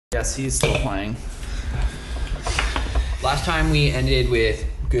Yes, he's still playing. Last time we ended with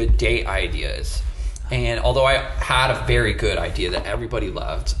good date ideas. And although I had a very good idea that everybody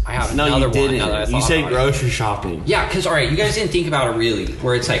loved, I have another one. Didn't. Now that I thought you said about grocery shopping. Yeah, because, all right, you guys didn't think about it really,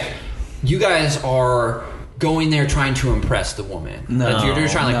 where it's like, you guys are going there trying to impress the woman. No. Like, you're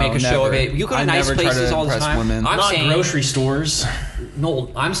just trying to make a show of it. You go to nice places all the time. Women. I'm not saying, grocery stores.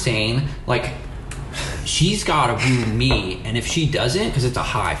 No, I'm saying, like, she's got to woo me, and if she doesn't, because it's a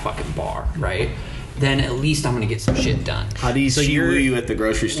high fucking bar, right? Then at least I'm going to get some shit done. How do you see you at the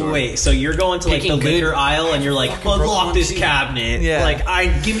grocery store? Wait, so you're going to like the liquor aisle and you're like, unlock this cabinet. Yeah.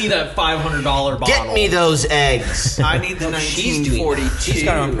 Like, give me that $500 bottle. Get me those eggs. I need the She's doing that. She's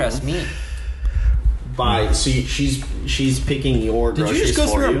got to impress me. She's picking your Did groceries you just go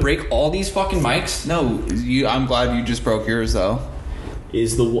for through you? and break all these fucking mics? No, I'm glad you just broke yours though.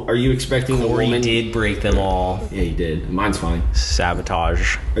 Are you expecting the Corey woman? did break them all. Yeah, he did. Mine's fine.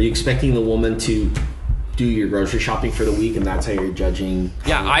 Sabotage. Are you expecting the woman to do your grocery shopping for the week, and that's how you're judging?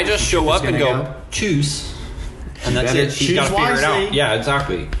 Yeah, I just show up and go, choose. And that's it. She's got to figure it out. Yeah,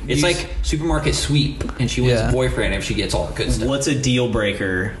 exactly. It's like supermarket sweep, and she wins a boyfriend if she gets all the good stuff. What's a deal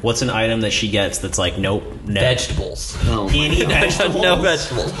breaker? What's an item that she gets that's like, nope, no. Vegetables. Oh, Any vegetables? No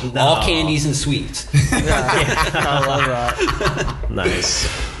vegetables. No. All candies and sweets. I love that. Nice.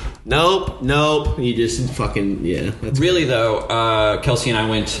 Nope. You just fucking That's Really though, Kelsey and I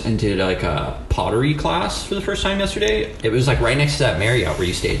went and did like a pottery class for the first time yesterday. It was like right next to that Marriott where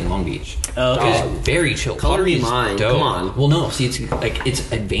you stayed in Long Beach. Oh, okay. It was very chill. Color Pottery me is mine. dope. Come on. Well, no, see,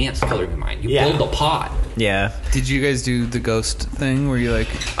 it's advanced color me mine. You build the pot. Yeah. Did you guys do the ghost thing where you like?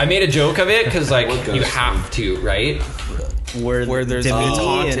 I made a joke of it because like What you ghost have to, right? Where there's Demi it's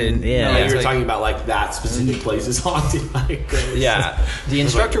haunted. and- yeah. No, it's you were like- talking about like that specific place is haunted. Yeah, the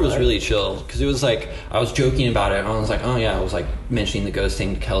instructor was really chill because it was like I was joking about it and I was like, oh yeah, I was like mentioning the ghost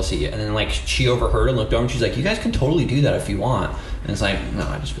thing to Kelsey, and then like she overheard and looked over and she's like, you guys can totally do that if you want. And it's like, no,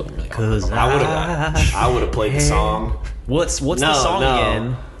 I just feel really awkward. I would have played the song. What's the song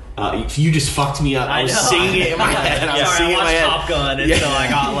again? You just fucked me up. I was singing it in my head. I was singing it in my head. Top Gun, and so I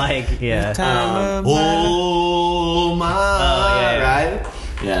got like, Oh my! Right?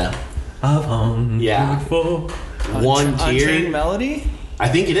 Yeah. Yeah. One tier. Unchained Melody? I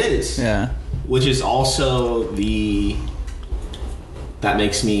think it is. Yeah. Which is also that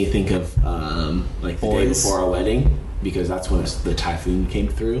makes me think of like the day before our wedding, because that's when the typhoon came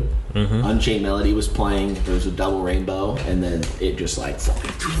through. Mm-hmm. Unchained Melody was playing. There was a double rainbow, and then it just like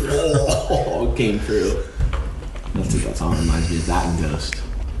came through. That's what that song reminds me of. That and Ghost.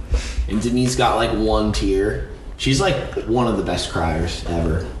 And Denise got like one tear. She's like one of the best criers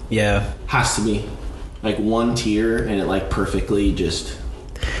ever. Yeah. Has to be. Like one tear, and it like perfectly just...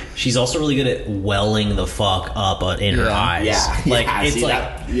 She's also really good at welling the fuck up in her eyes. Yeah. Like, it's see like...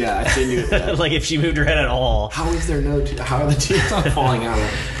 that? Yeah, I see you. like, if she moved her head at all. How is there no... How are the tears not falling out?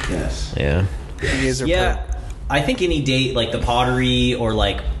 Yes. Yeah. Yeah. I think any date, like the pottery or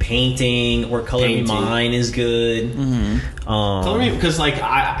like painting or Color Me Mine is good. Mm-hmm. Color Me... Because like,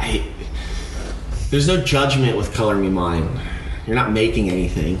 I there's no judgment with Color Me Mine. You're not making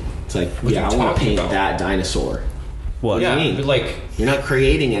anything. It's like, I want to paint that dinosaur. What? Yeah, do you mean? but like you're not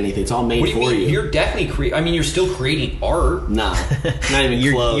creating anything. It's all made for you. You're definitely you're still creating art. No, not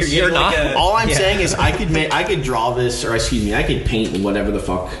even close. You're not. All I'm saying is I could draw this, or excuse me, I could paint whatever the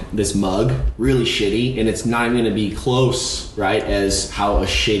fuck this mug really shitty, and it's not even gonna be close, right? As how a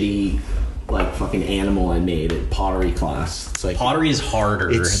shitty like fucking animal I made at pottery class. It's like pottery is harder.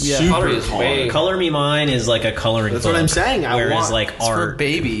 It's super pottery is hard. way. Color Me Mine is like a coloring. That's what I'm saying. Whereas like It's art for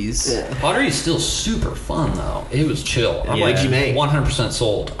babies. Yeah. Pottery is still super fun though. It was chill. I'm What'd you make? 100%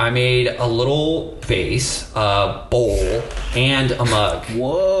 sold. I made a little vase, a bowl, and a mug.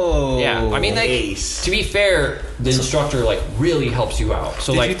 Whoa. Yeah, I mean, Ace. to be fair, the instructor like really helps you out.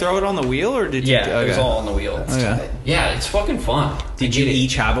 So Did like, you throw it on the wheel or did you? it was all on the wheel. Okay. Yeah, it's fucking fun. Did you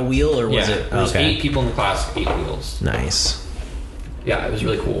each have a wheel or was it? There was 8 people in the class, 8 wheels. Nice. Yeah, it was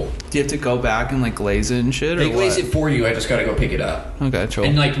really cool. Do you have to go back and like glaze it and shit? They or glaze what? it for you. I just gotta go pick it up. Okay, cool.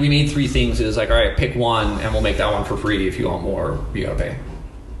 And like we made 3 things. It was like, all right, pick one, and we'll make that one for free. If you want more, you gotta pay.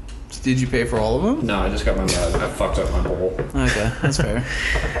 Did you pay for all of them? No, I just got my mug. I fucked up my bowl. Okay, that's fair.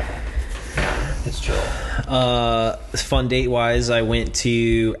 It's chill. Fun date wise, I went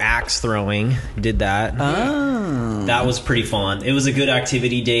to axe throwing. Did that. Oh. That was pretty fun. It was a good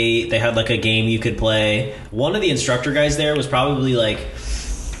activity date. They had like a game you could play. One of the instructor guys there was probably like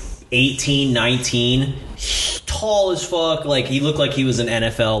 18, 19. Tall as fuck. Like he looked like he was an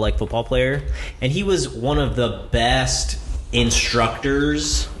NFL like football player. And he was one of the best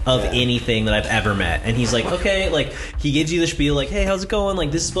instructors of anything that I've ever met. And he's like, okay, like he gives you the spiel, like, hey, how's it going?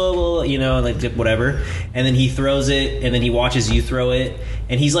 Like this is blah blah, blah, you know, like whatever. And then he throws it, and then he watches you throw it,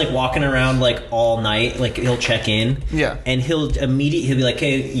 and he's like walking around like all night, like he'll check in, and he'll be like,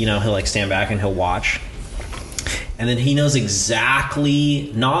 hey, you know, he'll like stand back and he'll watch. And then he knows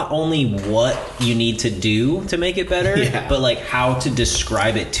exactly not only what you need to do to make it better, but like how to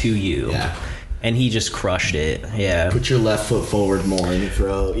describe it to you. Yeah. And he just crushed it. Yeah. Put your left foot forward more and you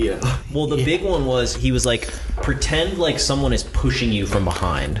throw. Well, the big one was he was like, pretend like someone is pushing you from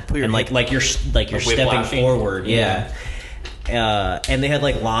behind, and like you're stepping forward. Yeah. And they had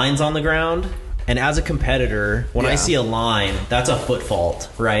like lines on the ground. And as a competitor, when I see a line, that's a foot fault,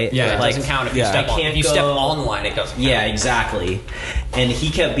 right? Yeah, like, it doesn't count if you step on. If you step on the line, it doesn't count. Yeah, exactly. And he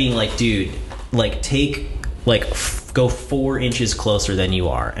kept being like, dude, like take like go 4 inches closer than you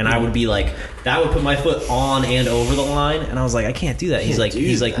are. And I would be like, that would put my foot on and over the line, and I was like, I can't do that. He's like,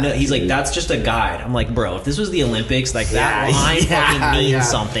 no, he's like, that's just a guide. I'm like, bro, if this was the Olympics, like that line fucking means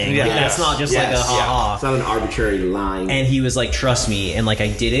something. Like, that's not just like a ha-ha. It's not an arbitrary line. And he was like, trust me, and like I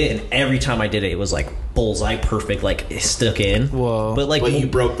did it, and every time I did it, it was like bullseye perfect, like it stuck in. Whoa! But you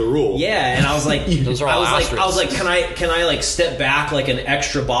broke the rule. Yeah, and I was like, I was like, can I like step back like an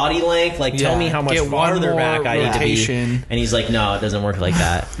extra body length? Like, tell me how much farther back I need to be. And he's like, no, it doesn't work like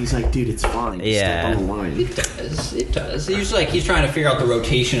that. He's like, dude, it's fine. Yeah. Step on the line. It does. He's like, he's trying to figure out the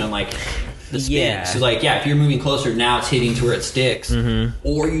rotation and like the spin. Yeah. So like, if you're moving closer, now it's hitting to where it sticks.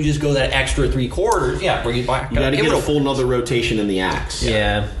 Or you just go that extra 3/4. Yeah, bring it back. You got to get a full another rotation in the axe.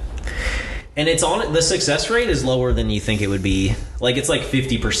 Yeah. And it's on the success rate is lower than you think it would be. Like it's like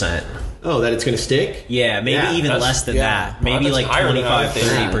 50%. Oh, that it's going to stick? Yeah, maybe even less than that. Maybe like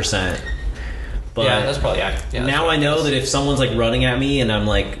 25-30%. But that's probably accurate. Yeah, now I know that if someone's like running at me and I'm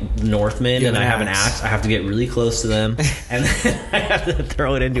like Northman and I have an axe, I have to get really close to them and then I have to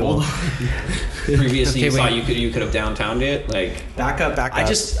throw it into them. Previously, you thought you could have downtowned it, like back up.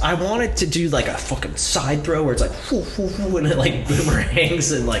 I wanted to do like a fucking side throw where it's like foo, foo, foo, and it like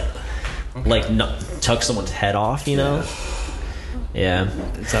boomerangs and like tuck someone's head off, you know? Yeah.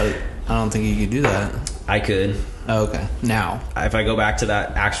 I don't think you could do that. I could. Oh, okay. Now, if I go back to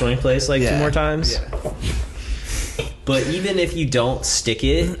that axe throwing place like 2 more times. Yeah. But even if you don't stick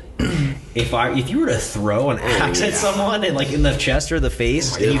it, if you were to throw an axe at someone and like in the chest or the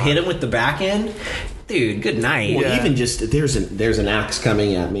face, and you hit him with the back end, dude, good night. Well, even just there's an axe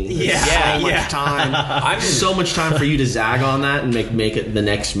coming at me. So much time for you to zag on that and make it the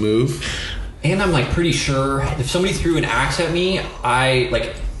next move. And I'm like pretty sure if somebody threw an axe at me, I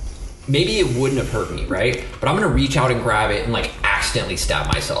like. Maybe it wouldn't have hurt me, right? But I'm going to reach out and grab it and, like, accidentally stab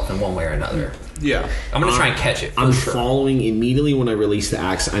myself in one way or another. Yeah. I'm going to try and catch it, I'm following immediately when I release the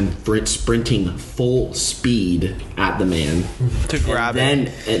axe. I'm sprinting full speed at the man. To grab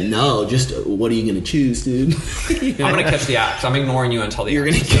it. No, just what are you going to choose, dude? I'm going to catch the axe. I'm ignoring you until the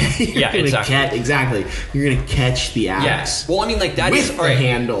axe. Exactly. You're going to catch the axe. Yes. Well, I mean, like, that with is... All right,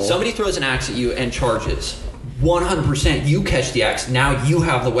 handle. Somebody throws an axe at you and charges. 100% you catch the axe. Now you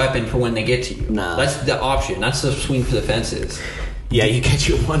have the weapon for when they get to you. No. That's the option. That's the swing for the fences. Yeah, you catch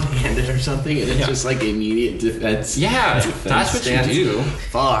it one-handed or something, and it's just like immediate defense. Yeah, that's what you do.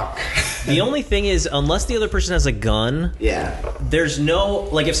 Fuck. The only thing is, unless the other person has a gun, there's no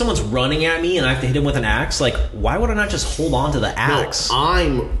like if someone's running at me and I have to hit him with an axe, like why would I not just hold on to the axe?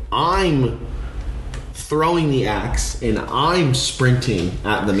 No, I'm throwing the axe and I'm sprinting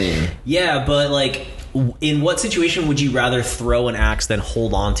at the man. Yeah, but like. In what situation would you rather throw an axe than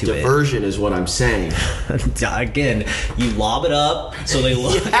hold on to it? Diversion is what I'm saying. Again, you lob it up so they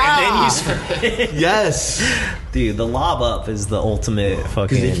look, and then you sprint. Yes, dude, the lob up is the ultimate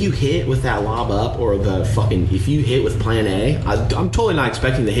fucking. Because if you hit with that lob up or if you hit with Plan A, I'm totally not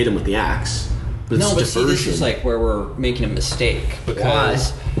expecting to hit him with the axe. But see, this is like where we're making a mistake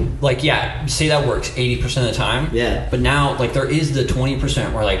because, say that works 80% of the time. Yeah. But now, like, there is the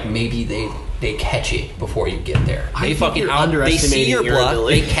 20% where, like, maybe they catch it before you get there. They fucking they see your bluff,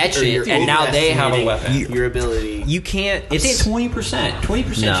 they catch it, and now they have a weapon. Your ability. You can't. It's 20%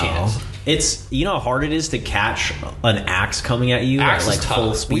 chance. It's how hard it is to catch an axe coming at you at like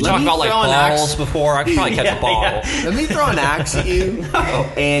full speed. We talked about like balls before. I could probably catch a ball. Yeah. Let me throw an axe at you,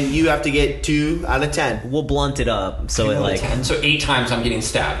 and you have to get 2 out of 10. We'll blunt it up so it like 10. So 8 times I'm getting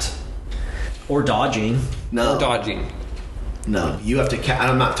stabbed or dodging. No, or dodging. No, you have to.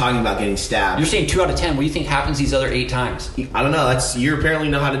 I'm not talking about getting stabbed. You're saying 2 out of 10. What do you think happens these other 8 times? I don't know. You apparently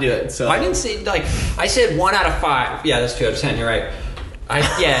know how to do it. So I didn't say I said 1 out of 5. Yeah, that's 2 out of 10. You're right.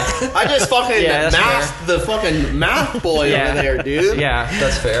 I just fucking Yeah, that's masked the fucking math boy Yeah. over there, dude. Yeah,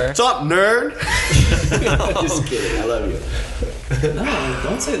 that's fair. What's up, nerd? Just kidding. I love you. No,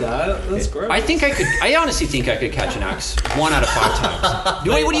 don't say that. That's gross. I honestly think I could catch an axe 1 out of 5 times.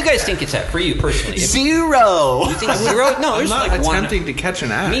 What do you guys think it's at for you personally? If 0. you think 0? No, I'm there's not like one. attempting to catch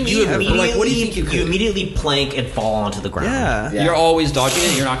an axe. Me You neither. But like, what do you think you could? immediately plank and fall onto the ground. Yeah. Yeah. You're always dodging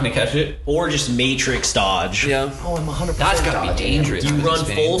it. You're not going to catch it. Or just matrix dodge. Yeah. Oh, I'm 100%. That's got to be dodging. dangerous. You with run this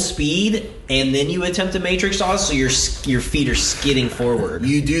spinning. full speed and then you attempt a matrix dodge, so your feet are skidding forward.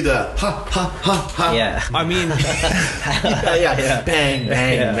 You do the ha ha ha ha. Yeah. I mean, yeah. Bang,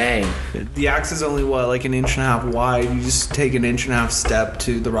 bang, Yeah. bang. the axe is only like an inch and a half wide. You just take an inch and a half step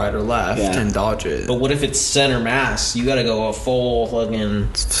to the right or left Yeah. and dodge it. But what if it's center mass? You gotta go a full fucking...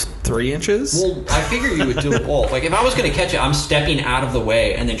 3 inches? Well, I figure you would do both. Like, if I was going to catch it, I'm stepping out of the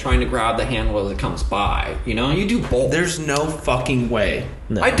way and then trying to grab the handle as it comes by. You know, you do both. There's no fucking way.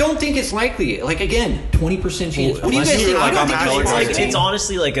 No. I don't think it's likely. Like, again, 20% chance. What do you unless guys you're think? like I don't on think the it's outside. likely. It's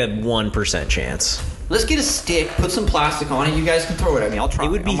honestly like a 1% chance. Let's get a stick, put some plastic on it. You guys can throw it at me. I'll try.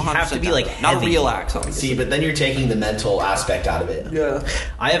 It would be- I'm 100% have to be, down. like, not a heavy. real axe. Obviously. See, but then you're taking the mental aspect out of it. Yeah.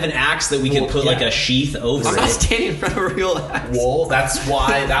 I have an axe that we could put like a sheath over I'm not it. standing in front of a real axe. Well, that's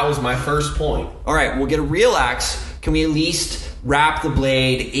why that was my first point. All right, we'll get a real axe. Can we at least wrap the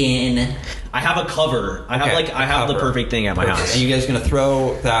blade in? I have a cover. I Okay, have the cover. perfect thing at my house. Are you guys gonna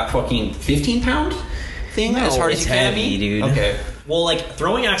throw that fucking 15-pound thing as hard as It's you can? heavy, dude. Okay. Well, like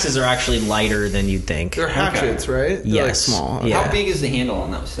throwing axes are actually lighter than you'd think. They're hatchets, right? They're like Yes. small. Yeah. How big is the handle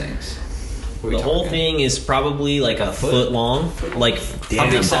on those things? What are we The whole talking? thing is probably like a foot long, like How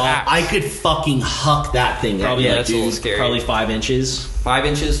big's the axe? I could fucking huck that thing. probably at that's a you, little dude. scary. probably 5 inches. 5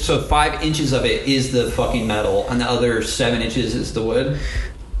 inches. So 5 inches of it is the fucking metal, and the other 7 inches is the wood.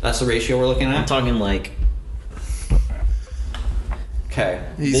 That's the ratio we're looking I'm at. talking like Okay.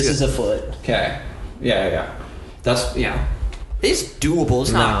 this is a foot. Okay. Yeah. That's It's doable.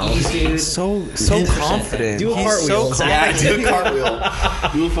 It's not No. easy. So 10%. confident. Do a He's cartwheel, so Zach. confident. Do a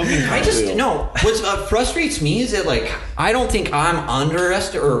cartwheel. Do a fucking cartwheel. I just no. What frustrates me is that like I don't think I'm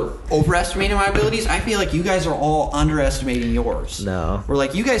overestimating my abilities. I feel like you guys are all underestimating yours. No. We're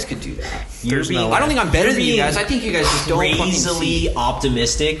like you guys could do that. You're being, I don't think I'm better you're than you being guys. I think you guys just don't fucking see. crazily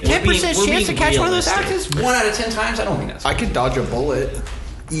optimistic. 10% We're chance to being catch one of those realistic. axes. 1 out of 10 times. I don't think that's. I could dodge a bullet.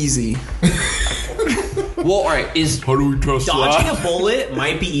 Easy. Well, all right. How do we trust Dodging a bullet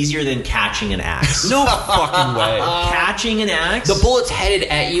might be easier than catching an axe. No fucking way. Catching an axe? The bullet's headed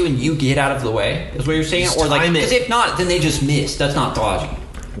at you and you get out of the way. Is what you're saying? Just Or like, time it. because if not, then they just miss. That's not dodging.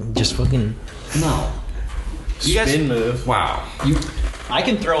 Just fucking... No. You guys. Spin move. Wow. You. I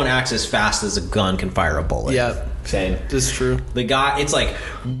can throw an axe as fast as a gun can fire a bullet. Yeah, Same. that's true. The guy, it's like,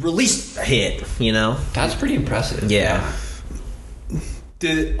 release a hit, you know? That's pretty impressive. Yeah.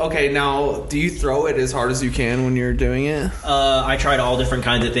 Okay, now, do you throw it as hard as you can when you're doing it? I tried all different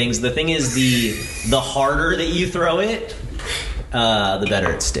kinds of things. The thing is, the harder that you throw it, the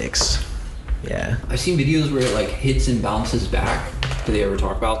better it sticks. Yeah. I've seen videos where it like hits and bounces back. Do they ever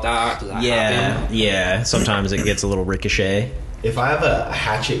talk about that? Does that happen? Yeah. Sometimes it gets a little ricochet. If I have a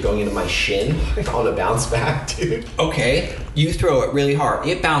hatchet going into my shin on a bounce back, dude. Okay, you throw it really hard.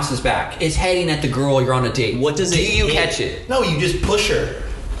 It bounces back. It's heading at the girl you're on a date. What does Do it you hit? catch it? No, you just push her.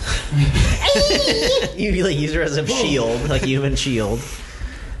 You like use her as a shield, like human shield.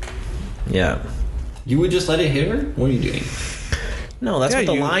 Yeah. You would just let it hit her? What are you doing? No, that's Yeah, what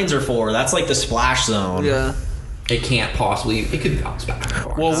the you- lines are for. That's like the splash zone. Yeah. It can't possibly. It could bounce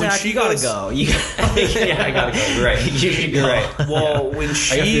back. Well, when Zach, she you gotta goes- go. You yeah, I gotta go. You're right. You should go. You're right. Well, when I gotta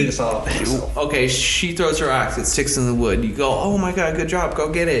she figure this out. okay, she throws her axe. It sticks in the wood. You go, oh my god, good job,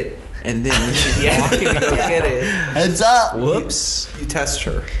 go get it. And then when she's walking to go get it, Heads up. Whoops. you test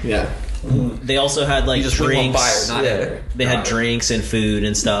her. Yeah. They also had like You just leave on drinks. fire, not Yeah. hit her. They had drinks and food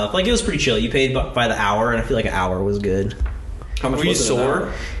and stuff. Like it was pretty chill. You paid by the hour, and I feel like an hour was good. How much Were you was it an sore?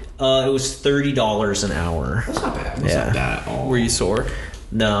 hour? It was $30 an hour. That's not bad. Yeah. Were you sore?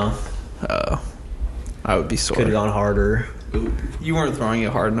 No, Oh, I would be sore. could have gone harder. You weren't throwing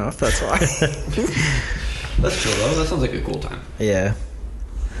it hard enough. That's why. That's chill though. That sounds like a cool time. Yeah.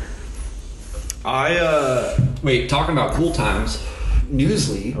 Wait, talking about cool times.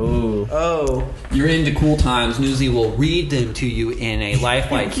 Newsly. Ooh. Oh, You're into cool times. Newsly will read them to you in a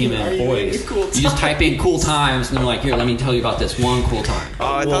lifelike human voice. You just type in cool times, and they're like, "Here, let me tell you about this one cool time."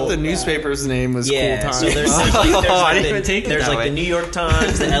 I thought the newspaper's name was Yeah, Cool so Times. there's I didn't the, even take it there's that like way. the New York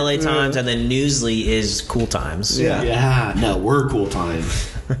Times, the LA Times, and then Newsly is Cool Times. Yeah. Yeah. No, we're cool times.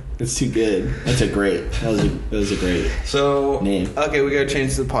 It's too good. That was a great So name. Okay, we gotta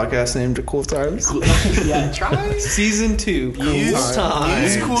change the podcast name to Cool Times. Yeah, try. Season 2. Use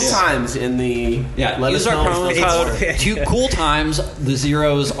cool times in the let use us our know promo if it's code. 2 cool times. The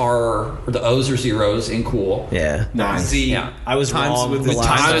zeros are or the O's are zeros in cool. Yeah. nice. Z. Yeah. I was Times wrong with the the last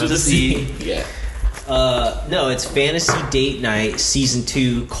times time. with the Z. Yeah. No, it's Fantasy Date Night Season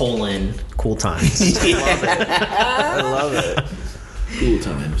 2 : Cool Times. I love it. Cool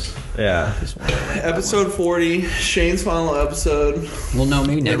times. Yeah. Episode 40, Shane's final episode. Well, no,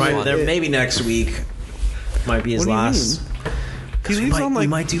 maybe next one. Maybe next week might be his What do you last. mean? 'Cause He leaves on, we like-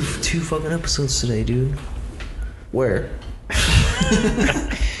 might do 2 fucking episodes today, dude. Where?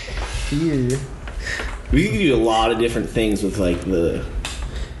 Here. We could do a lot of different things with like the.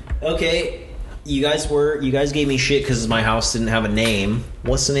 Okay, you guys gave me shit because my house didn't have a name.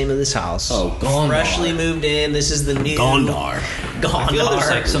 What's the name of this house? Oh, Gondar. Freshly moved in. This is the new Gondar. Gondar. I feel there's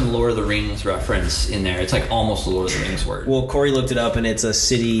like some Lord of the Rings reference in there. It's like almost a Lord of the Rings word. Well, Corey looked it up, and it's a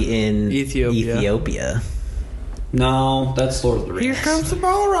city in Ethiopia. No, that's Lord of the Rings. Here comes the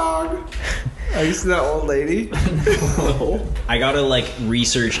Balrog. Are you see that old lady? I gotta like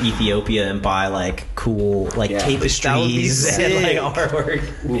research Ethiopia and buy like cool like Yeah, tapestries that would be and like sick.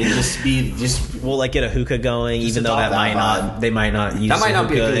 artwork. We'll like get a hookah going, even though adopt that might that not. They might not use That might a not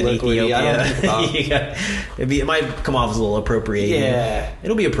be a hookah good in look, Woody. I don't Ethiopia. think It might come off as a little appropriating. Yeah.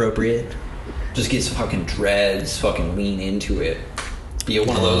 It'll be appropriate. Just get some fucking dreads, fucking lean into it. Be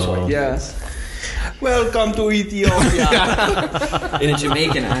one of those white Yes. Welcome to Ethiopia. in a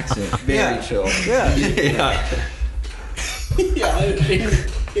Jamaican accent. Very Yeah. chill. Yeah. Yeah,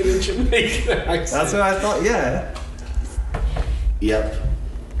 in a Jamaican accent. That's what I thought. Yeah. Yep.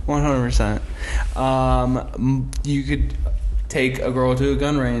 100%. You could take a girl to a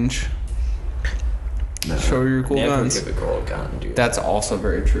gun range. No. Show her your cool Never guns. give a girl a gun, dude. That's also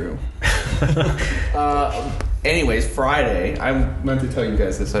very true. Anyways, Friday, I meant to tell you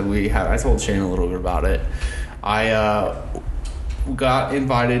guys this. I told Shane a little bit about it. I got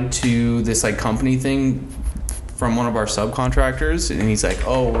invited to this like company thing from one of our subcontractors, and he's like,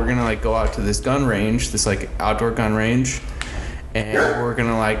 "Oh, we're gonna like go out to this gun range, this like outdoor gun range, and we're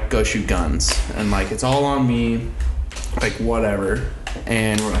gonna like go shoot guns, and like it's all on me, like whatever."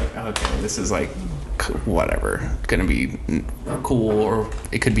 And we're like, "Okay, this is like." Whatever, gonna be cool or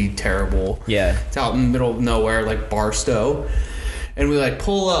it could be terrible. Yeah. It's out in the middle of nowhere, like Barstow, and we like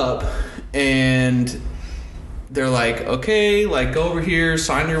pull up, and they're like, okay, like go over here,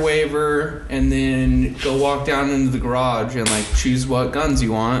 sign your waiver, and then go walk down into the garage and like choose what guns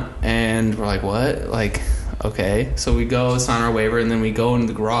you want. And we're like, what? Like, okay. So we go sign our waiver, and then we go into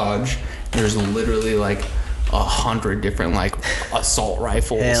the garage. There's literally like 100 different like assault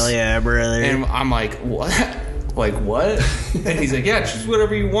rifles. Hell yeah, brother. And I'm like, what? Like what? And he's like, yeah, choose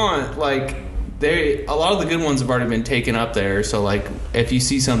whatever you want. Like a lot of the good ones have already been taken up there. So like, if you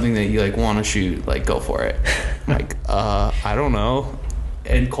see something that you like want to shoot, like go for it. I'm like, I don't know.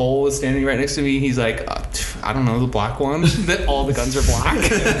 And Cole was standing right next to me. He's like, I don't know, the black one. That all the guns are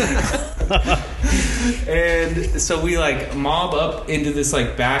black. And so we like mob up into this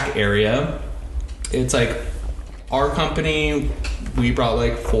like back area. It's like our company, we brought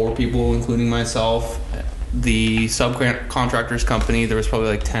like 4 people, including myself. The subcontractors company, there was probably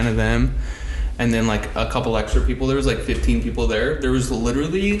like 10 of them. And then like a couple extra people. There was like 15 people there. There was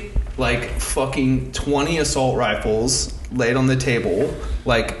literally like fucking 20 assault rifles laid on the table,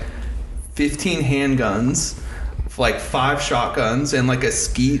 like 15 handguns, like 5 shotguns, and like a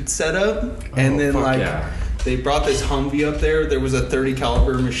skeet setup. And then fuck like... yeah. They brought this Humvee up there. There was a 30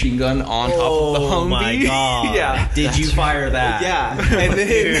 caliber machine gun on top of the Humvee. Oh my god! Yeah. Did you fire that? Yeah. And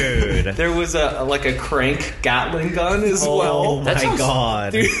then Dude. there was a crank Gatling gun as Oh well. my That sounds-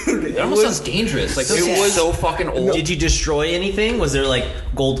 god! Dude, It almost sounds dangerous. Like, it was so fucking old. Did you destroy anything? Was there like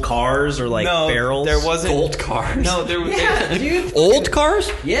gold cars or like barrels? There wasn't Gold cars? No, there was dude. Old cars?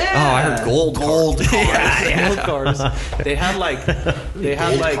 Yeah. Oh, I heard gold cars. gold cars. They had like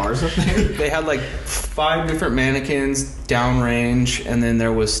Cars up there? they had like 5 different mannequins downrange, and then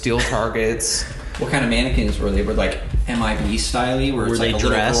there was steel targets. What kind of mannequins were they? Were like MIB style-y, where Were it's like they a little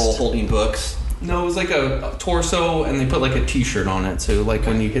dressed? girl holding books? No, it was like a torso, and they put like a t-shirt on it, so like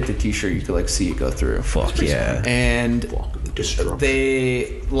when you hit the t-shirt you could like see it go through. Fuck yeah! And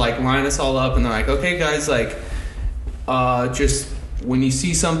they like line us all up, and they're like, okay guys, like just when you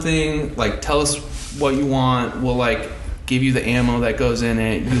see something, like tell us what you want. We'll like give you the ammo that goes in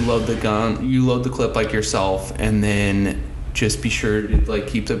it. You load the gun, you load the clip like yourself, and then just be sure to like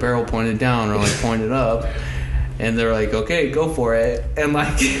keep the barrel pointed down or like pointed up. And they're like, okay, go for it. And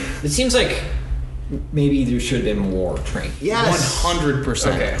like It seems like maybe there should have been more training. Yes.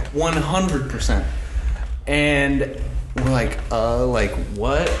 100%. Okay. 100%. And we're like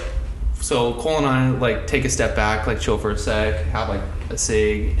what? So Cole and I like take a step back, like chill for a sec, have like a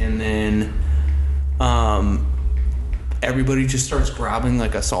cig, and then everybody just starts grabbing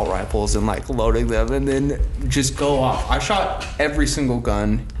like assault rifles and like loading them and then just go off. I shot every single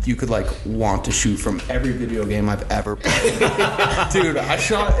gun you could like want to shoot from every video game I've ever played. Dude, I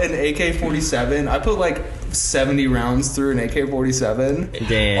shot an AK-47. I put like 70 rounds through an AK-47.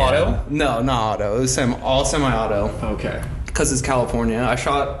 Damn. Auto? No, not auto. It was all semi-auto. Okay. Because it's California. I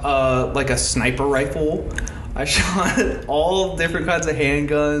shot like a sniper rifle. I shot all different kinds of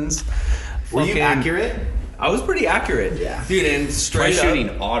handguns. Were you accurate? I was pretty accurate. Yeah. Dude, and Try straight up, shooting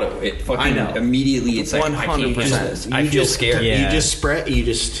auto. It fucking I know. immediately. It's like 100%. I can't use this. I You feel just- scared. Yeah. You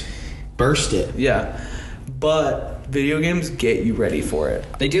just burst it. Yeah. But video games get you ready for it.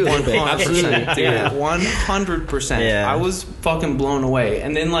 They do a little bit. 100%, Absolutely. dude. Yeah. 100%. Yeah. I was fucking blown away.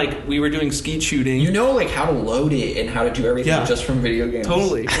 And then, like, we were doing skeet shooting. You know, like how to load it and how to do everything Yeah. just from video games.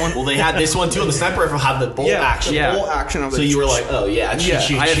 Totally. Well, they had this one too. The sniper rifle had the bolt action. Yeah. Bolt action of So it. you were like, oh yeah, Yeah,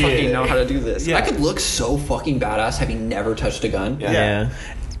 shoot, I shoot. fucking know how to do this. Yeah. I could look so fucking badass having never touched a gun. Yeah.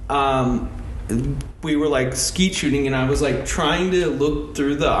 We were like skeet shooting, and I was like trying to look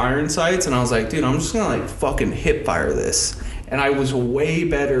through the iron sights, and I was like, dude, I'm just gonna like fucking hip fire this. And I was way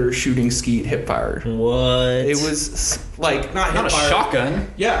better shooting skeet hip fire. What? It was like not Not hip a fire.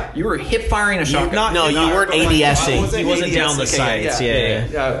 shotgun. Yeah. You were hip firing a shotgun. No, you weren't but, like, ADSing. I wasn't He wasn't down the ADSing. sights.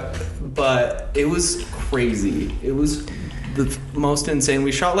 Yeah. But it was crazy. It was the most insane.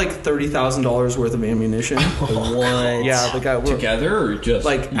 We shot like $30,000 worth of ammunition. What? Yeah, the guy Together or just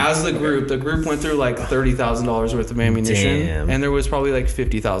like as the group went through like $30,000 worth of ammunition, Damn. and there was probably like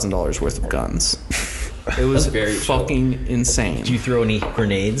 $50,000 worth of guns. It was very fucking insane. Did you throw any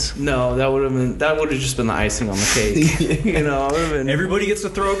grenades? No, that would have just been the icing on the cake. You know, I would have been. Everybody gets to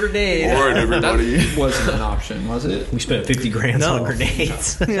throw a grenade. That wasn't an option, was it? We spent 50 grand No. on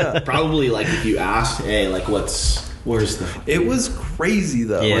grenades. Yeah, Probably like if you asked, hey, like where's the it was crazy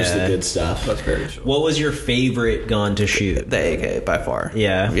though. Yeah. where's the good stuff? That's very true. What was your favorite gun to shoot? The AK by far.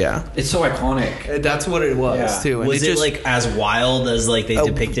 Yeah. Yeah. It's so iconic. That's what it was Yeah. too. And Was it just, like as wild as like they oh,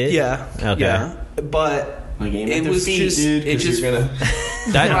 depict it? Yeah. Okay. Yeah. But Like aim it at their was feet, just dude. it 'cause just you're gonna.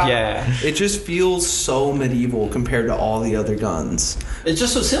 That yeah. it just feels so medieval compared to all the other guns. It's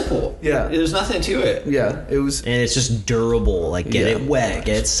just so simple. Yeah. There's nothing to it. Yeah, it was. And it's just durable. Like get Yeah. it wet,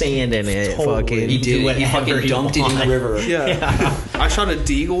 get sand in it. Totally. Fucking He do did. He whatever fucking you dumped it in the want. river. Yeah. I shot a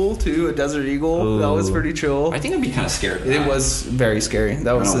deagle too, a desert eagle. That was Ooh. pretty chill. I think I'd be kind of scared. Of It that. was very scary.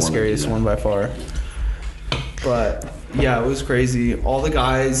 That was don't the wanna scariest do that. one by far. But yeah, it was crazy. All the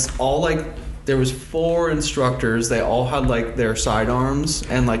guys, there was 4 instructors. They all had like their sidearms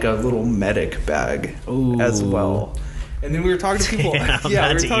and like a little medic bag as Ooh. well. And then we were talking to people. Damn, yeah, we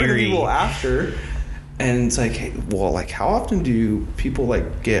that's were talking eerie. to people after. And it's like, hey, well, like, how often do people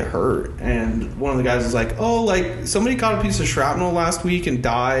like get hurt? And one of the guys was like, oh, like somebody caught a piece of shrapnel last week and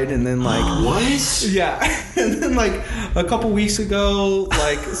died, and then like What? yeah, and then like a couple weeks ago,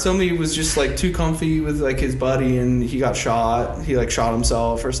 like somebody was just like too comfy with like his buddy, and he got shot. He like shot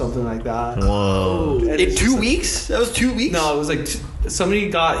himself or something like that. Whoa. And In it's 2 just, like- weeks? That was 2 weeks? No, it was like somebody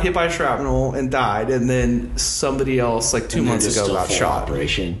got hit by shrapnel and died, and then somebody else like 2 And they're months just ago still got full shot.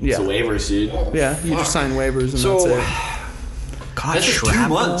 Operation. Yeah. It's a waivers, dude. Yeah, you just sign waivers and So that's it. God, that's just 2 shrapnel?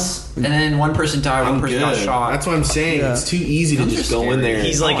 months. And then one person died, one person got shot. That's what I'm saying. Yeah. It's too easy to I'm just just go in scared. there. and-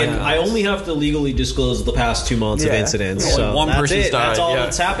 He's like, Oh, yeah. I only have to legally disclose the past 2 months of Yeah. incidents. Yeah, like So one that's person's it. That's died, all yeah.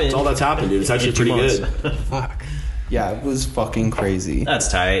 that's happened. That's all that's happened, dude. It's actually in 2 pretty months. good. Fuck. Yeah, it was fucking crazy. That's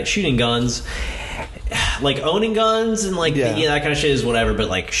tight. Shooting guns, like owning guns and like Yeah. that kind of shit is whatever. But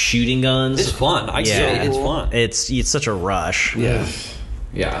like shooting guns, It's fun. I say it's fun. It's such a rush. Yeah,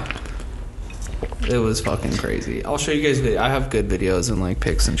 Yeah. it was fucking crazy. I'll show you guys. I have good videos and like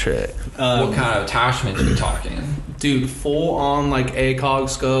pics and shit. What kind of attachments are we talking? Dude, full on like ACOG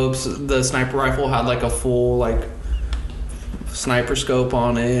scopes. The sniper rifle had like a full like sniper scope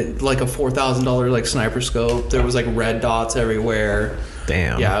on it, like a $4,000 like sniper scope. There was like red dots everywhere.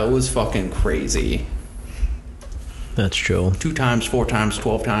 Damn. Yeah, it was fucking crazy. That's true. 2 times, 4 times,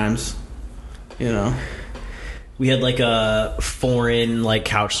 12 times. You know. We had like a foreign like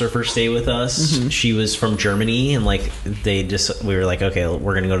couch surfer stay with us. She was from Germany, and like we were like, okay,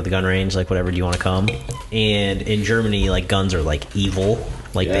 we're gonna go to the gun range, like whatever, do you want to come? And in Germany, like guns are like evil,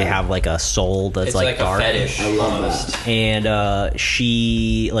 like they Yeah. have like a soul that's It's like like dark. a fetish. I love almost. that. And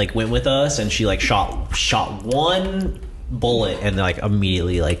she like went with us, and she like shot one bullet and like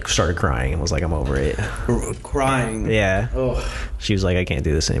immediately like started crying and was like, I'm over it. Crying. Yeah. Oh. She was like, I can't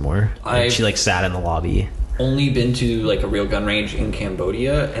do this anymore. And she like sat in the lobby. Only been to like a real gun range in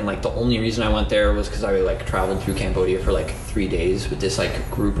Cambodia, and like the only reason I went there was because I like traveled through Cambodia for like 3 days with this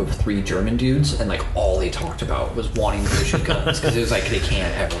like group of 3 German dudes, and like all they talked about was wanting to shoot guns because it was like they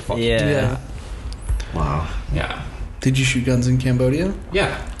can't ever fucking do that. Wow. Yeah. Did you shoot guns in Cambodia?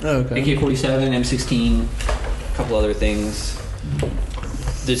 Yeah. Oh, okay. AK-47, M16, a couple other things.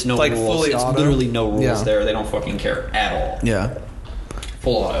 There's no Like rules. fully It's auto? literally no rules Yeah. there. They don't fucking care at all. Yeah.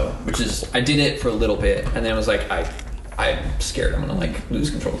 Full auto, which is I did it for a little bit, and then I was like, I'm scared I'm gonna like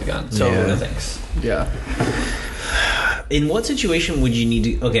lose control of the gun. So Yeah. no thanks. Yeah. In what situation would you need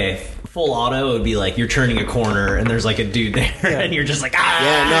to? Okay, full auto would be like you're turning a corner and there's like a dude there, and you're just like, ah.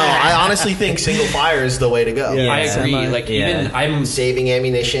 Yeah, no, I honestly think single fire is the way to go. Yeah. I agree. Semi- Like yeah. even I'm Saving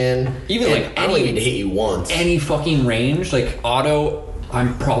ammunition. Even, and like, I don't any- even need to hit you once. any fucking range like auto.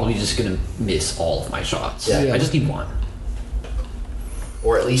 I'm probably just gonna miss all of my shots. Yeah. I just need one.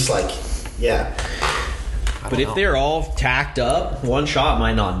 Or at least like, yeah. But if they're all tacked up, one shot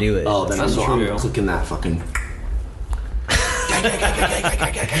might not do it. Oh, then That's I'm true. clicking that fucking.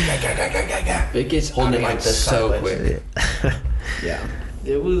 It gets Holding out it of like hand this so sideways. quick. Yeah.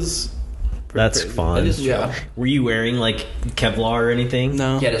 It was. That's fun. That is true. Yeah. Were you wearing like Kevlar or anything?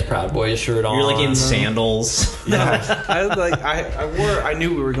 No. He had his Proud Boys shirt on. You're like in sandals. Yeah. I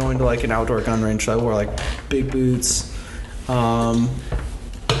knew we were going to like an outdoor gun range, so I wore like big boots.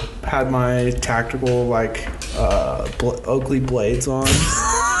 Had my tactical like Oakley blades on.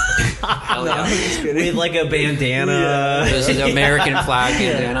 Hell No, yeah. I'm just kidding. With like a bandana This is an American flag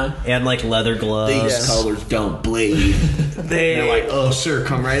bandana. and like leather gloves. These colors don't bleed. They're like, oh, sure,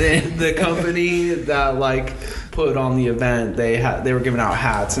 come right in. The company that like put on the event, they were giving out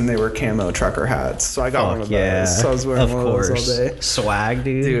hats, and they were camo trucker hats. So I got one Fuck of yeah. those. So I was wearing Of one of course. those all day. Swag,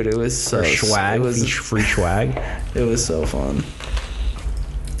 dude. Dude, it was so Or swag. It was free swag. It was so fun.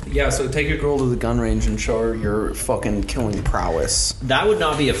 Yeah, so take a girl to the gun range and show her your fucking killing prowess. That would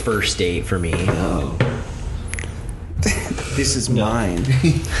not be a first date for me. Oh. This is mine.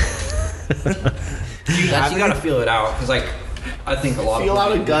 You gotta feel it out because like I think a lot Feel of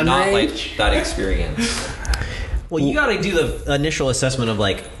out a people gun do not range? like that experience. Well, you got to do the initial assessment of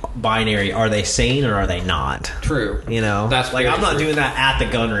like binary. Are they sane or are they not? True. You know, That's like very I'm not true. doing that at the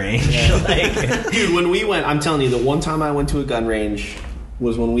gun range. Like, Dude, when we went, I'm telling you, the one time I went to a gun range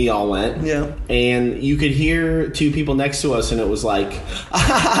was when we all went. Yeah. And you could hear 2 people next to us, and it was like,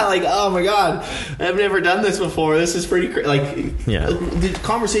 like, oh my god, I've never done this before. This is pretty like, Yeah. the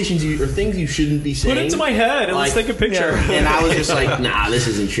conversations or things you shouldn't be saying. head and let's take a picture. And I was just like, nah, this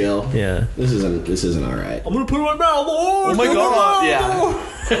isn't chill. Yeah. This isn't all right. I'm gonna put it in my mouth. Oh my god. Yeah.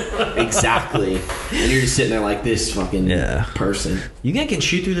 Exactly. And you're just sitting there like this fucking person. You guys can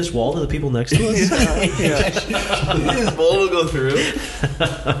shoot through this wall to the people next to us. This ball will go through.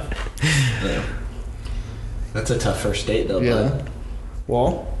 Yeah. That's a tough first date, though. Yeah. Bud.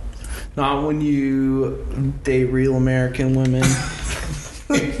 Well, not when you date real American women.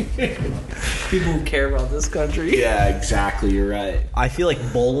 People who care about this country. Yeah, exactly. You're right. I feel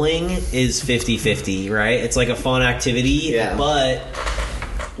like bowling is 50-50, right? It's like a fun activity, Yeah. but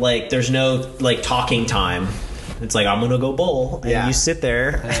like there's no like talking time. It's like I'm gonna go bowl, and Yeah. you sit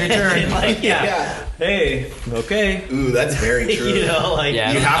there. It's your turn. Like, yeah. Hey, okay. Ooh, that's very true. You know, like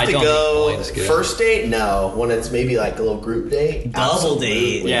Yeah. You I have to don't think go bowling's good. first date? No. When it's maybe like a little group date? Double Absolutely.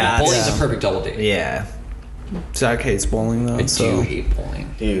 date. Yeah. Bowling's Yeah. a perfect double date. Yeah. Zach hates bowling though. I so do hate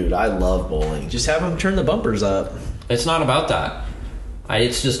bowling. Dude, I love bowling. Just have them turn the bumpers up. It's not about that.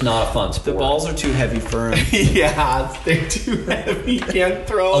 It's just not a fun the sport. balls are too heavy for him. Yeah, they're too heavy. You can't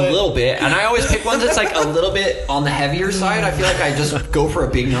throw a it. little bit, and I always pick ones that's like a little bit on the heavier side. I feel like I just go for a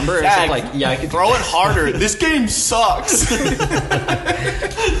big number. And Zach, it's like, yeah, I could throw it harder. This game sucks.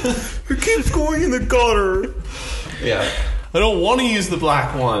 It keeps going in the gutter. Yeah. I don't want to use the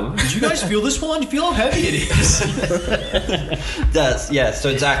black one. Did you guys feel this one? Feel how heavy it is. Does, yeah. So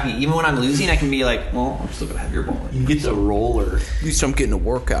exactly. Even when I'm losing, I can be like, well, I'm still gonna have your bowling. You get the roller. At least I'm getting a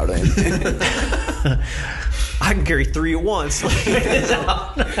workout in. I can carry 3 at once.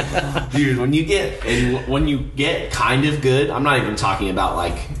 Dude, when you get kind of good, I'm not even talking about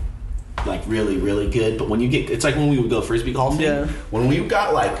like really, really good, but when you get, it's like when we would go frisbee golfing. Yeah. When we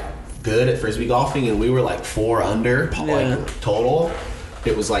got like good at frisbee golfing and we were like 4 under like total,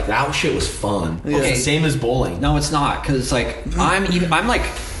 it was like that shit was fun. Yeah. Okay, same as bowling. No, it's not, because like I'm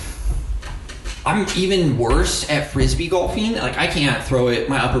even worse at frisbee golfing. Like I can't throw it.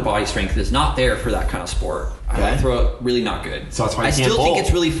 My upper body strength is not there for that kind of sport. I Okay. throw it really not good. So that's why you I can't still think bowl.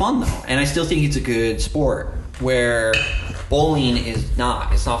 it's really fun though, and I still think it's a good sport. where bowling is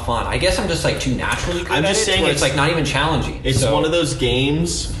not. It's not fun. I guess I'm just like too naturally good I'm at just it, saying where it's like not even challenging. It's one of those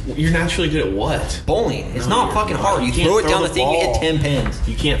games. You're naturally good at what? Bowling. It's not you're fucking not. hard. You You can't throw it throw down the the thing, you hit ball. 10 pins.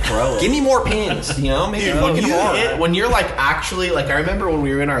 You can't throw it. Give me more pins, you know? Make it When fucking you hard. when you're like actually like I remember when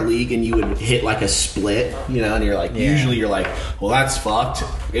we were in our league and you would hit like a split, you know, and you're like usually you're like, well that's fucked.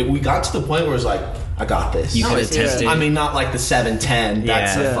 We got to the point where it's like I got this. You could have it's- tested. I mean, not like the 7-10.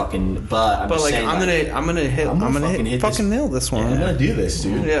 That's Yeah. a fucking. But I'm But just like saying, I'm gonna hit fucking this. nail this one. I'm gonna do this,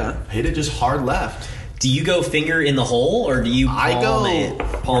 dude. Yeah. Hit it just hard left. Do you go finger in the hole or do you I palm go it?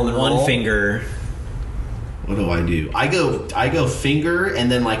 palm Or and one roll? finger. What do I do? I go finger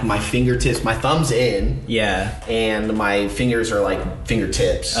and then like my fingertips, my thumb's in, Yeah. and my fingers are like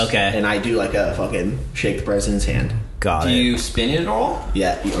fingertips. Okay. And I do like a fucking shake the president's hand. Got Do it. you spin it at all?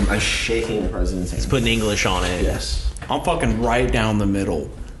 Yeah, I'm shaking the president's hand. Putting English on it. Yes. I'm fucking right down the middle,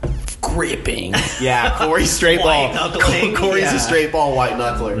 gripping. Yeah, Corey's straight ball. White knuckling. Corey's Yeah. a straight ball white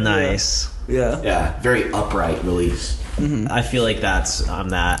knuckler. Nice. Yeah. Yeah, very upright release. I feel like I'm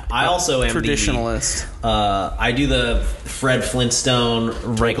that. I also am Traditionalist. I do the Fred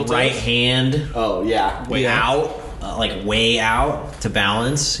Flintstone right hand Oh yeah. way out, like way out to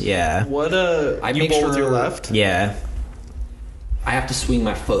balance. Yeah. What I you make bowl with sure- your left? Yeah. I have to swing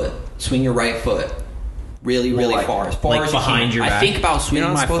my foot. Swing your right foot. Really, really like- far. As far like as you behind can. your I back? think about swinging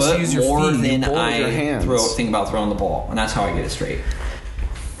You're not my supposed to foot use your more feet. You than bowl with your I hands. think about throwing the ball. And that's how I get it straight.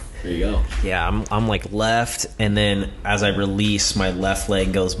 There you go. Yeah, I'm like left, and then as I release, my left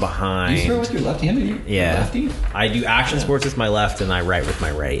leg goes behind. You throw with your left hand? Or your Yeah. lefty? I do action sports with my left, and I write with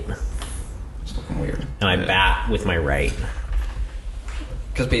my right, It's looking weird. and I bat with my right.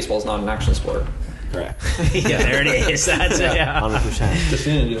 Because baseball's not an action sport. Correct. Yeah, there it is. That's it. Yeah. 100%.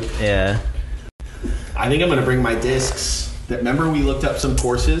 Definitive. Yeah. I think I'm gonna bring my discs. Remember we looked up some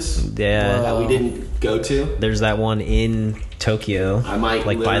courses Yeah. that we didn't go to. There's that one in Tokyo. I might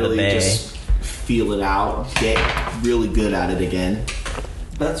like by the literally bay. just feel it out, get really good at it again,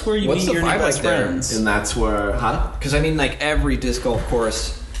 That's where you What's meet the your new vibe best like there? friends. and that's where, huh? Because I mean, like every disc golf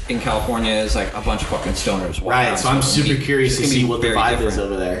course in California is like a bunch of fucking stoners. walking Right. around. So I'm it's gonna super be- curious to it's gonna see be what the very vibe different. is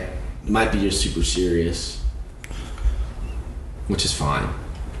over there. It might be just super serious, which is fine.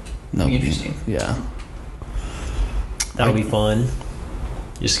 No, Interesting. Yeah. That'll be fun.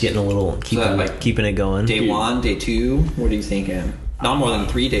 Just getting a little keeping it going. Day 1, day 2. What are you thinking? Not more than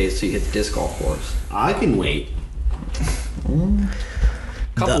 3 days till you hit the disc golf course. I can wait.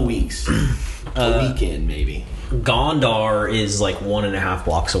 Couple weeks, a weekend maybe. Gondar is like 1.5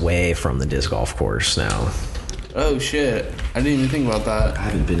 blocks away from the disc golf course now. Oh shit! I didn't even think about that. I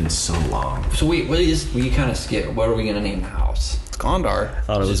haven't been in so long. So wait, we kind of skip. What are we gonna name the house? It's Gondar. I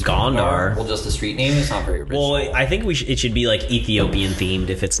thought it was Gondar. Well, just the street name. It's not very original. Well, I think it should be like Ethiopian themed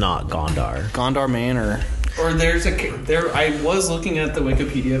if it's not Gondar. Gondar Manor. Or I was looking at the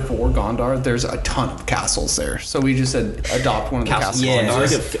Wikipedia for Gondar. There's a ton of castles there, so we just said adopt one of the Castle-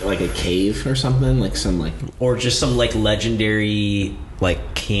 castles. yeah. It's like a cave or something, like some like Or just some like legendary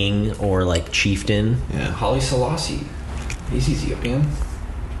like king or like chieftain. yeah. Haile Selassie. He's Ethiopian.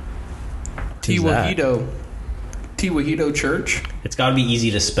 Tiwahito Church. It's got to be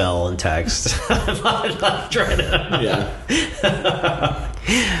easy to spell and text. I'm not trying to. Yeah.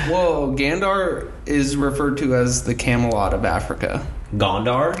 Whoa, Gandar is referred to as the Camelot of Africa.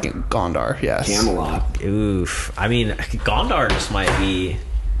 Gondar? Gondar, yes. Camelot. Oof. I mean, Gondar just might be.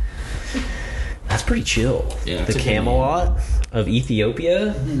 That's pretty chill. Yeah, the it's a good Camelot of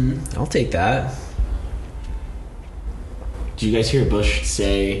Ethiopia? I'll take that. Did you guys hear Bush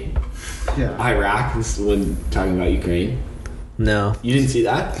say Iraq when talking about Ukraine? No. You didn't see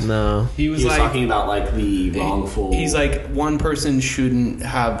that? No. He was He was like, talking about like the wrongful. he's like, one person shouldn't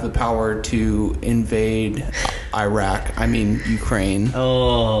have the power to invade Iraq. I mean, Ukraine.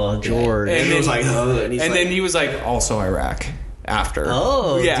 Oh, George. and he was like, oh, and, he's And like, then he was like, also Iraq after.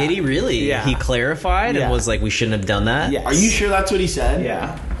 Oh, Yeah. did he really? Yeah. He clarified Yeah. and was like, we shouldn't have done that? Yes. are you sure that's what he said?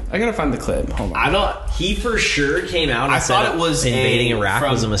 Yeah. I gotta find the clip. Hold on. I don't, He for sure came out and I said thought it was invading a- Iraq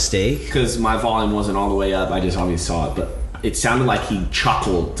from- was a mistake. because my volume wasn't all the way up. I just obviously saw it, but it sounded like he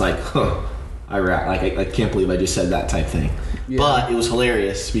chuckled, like, huh, Iraq. Like, I can't believe I just said that type thing. Yeah. But it was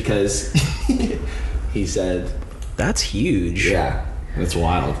hilarious because he said, That's huge. yeah, that's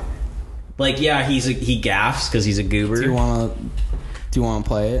wild. Like, yeah, he gaffs because he's a goober. Do you wanna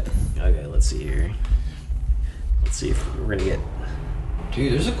play it? Okay, let's see here. Let's see if we're gonna get.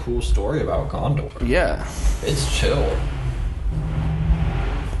 Dude, there's a cool story about Gondor. Yeah. It's chill.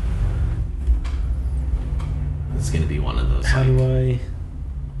 It's going to be one of those. How do I?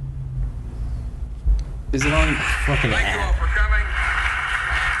 Is it on? Fucking Thank you all for coming.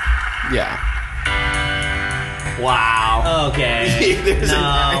 Yeah. Wow. Okay.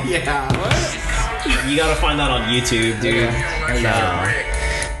 No. Yeah. You gotta find that on YouTube, dude. No.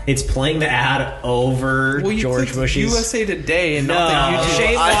 It's playing the ad over George Bush's USA Today and No, not the YouTube.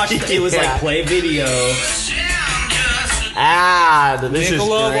 Shane watched it. Was like play video. Ad. This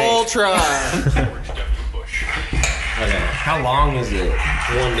Michelob is great. Ultra. Okay. How long is it?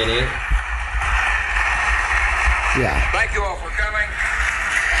 1 minute. Yeah. Thank you all for coming.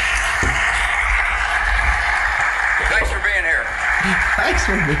 Thanks for being here. Thanks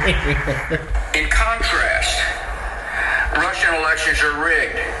for being here. In contrast, Russian elections are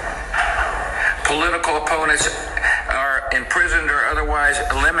rigged. Political opponents are imprisoned or otherwise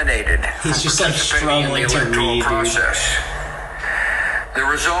eliminated. He's just like participating in struggling the to electoral read, dude. process. The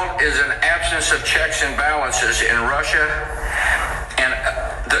result is an absence of checks and balances in Russia and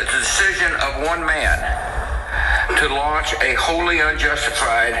the decision of one man to launch a wholly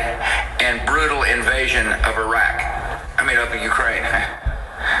unjustified and brutal invasion of of Ukraine.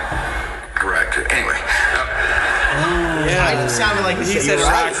 Correct. Anyway. Yeah, it sounded like He said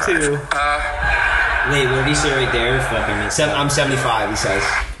Iraq too. Wait, what did he say right there? Fucking I'm 75, he says.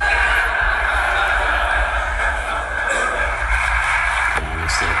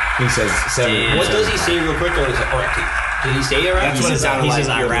 He says 70. Damn. What does he say real quick? Or is it Iraq? Did he say Iraq? That's what it sounded he like. says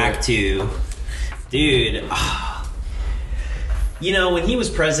Iraq too. Dude. You know, when he was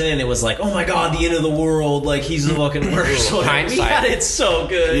president, it was like, oh my god, the end of the world. Like, he's the fucking worst. He had it so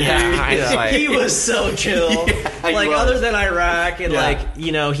good. Yeah, dude. hindsight. He was so chill. he like, was. other than Iraq, and Yeah. like,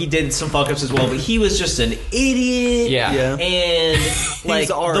 you know, he did some fuck ups as well, but he was just an idiot. Yeah. And, like,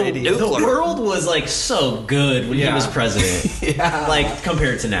 our the idiot. world was, like, so good when he was president. Yeah. Like,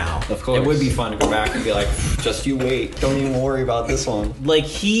 compared to now. Of course. It would be fun to go back and be like, just you wait. Don't even worry about this one. Like,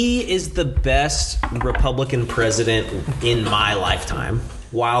 he is the best Republican president in my lifetime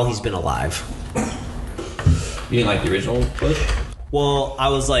while he's been alive. You didn't like the original Bush? Well, I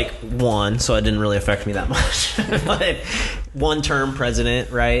was like one, so it didn't really affect me that much. But one term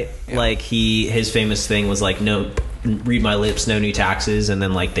president, right? Yeah. Like, his famous thing was like, no, read my lips, no new taxes. And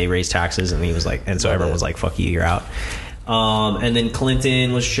then like they raised taxes, and he was like, and so everyone was like, fuck you, you're out. And then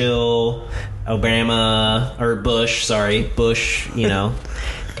Clinton was chill. Bush, you know.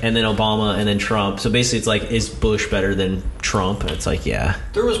 And then Obama, and then Trump. So basically, it's like, is Bush better than Trump? And it's like, yeah.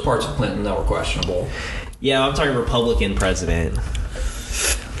 There was parts of Clinton that were questionable. Yeah, I'm talking Republican president.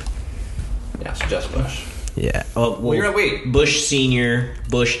 Yeah, so just Bush. Yeah. Oh, well, you're gonna wait. Bush Senior,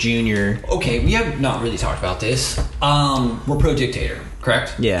 Bush Junior. Okay, we have not really talked about this. We're pro-dictator,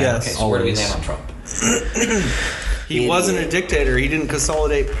 correct? Yeah. Yes. Okay, so where do we always. land on Trump? He wasn't a dictator. He didn't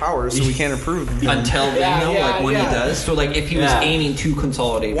consolidate power, so we can't approve of him. Until then, though, like when he does. So, like, if he was Yeah. aiming to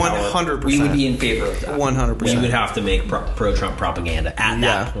consolidate power, 100%. we would be in favor of that. 100%. We would have to make pro-Trump propaganda at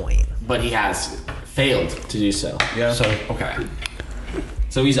Yeah. that point. But he has failed to do so. Yeah. So, okay.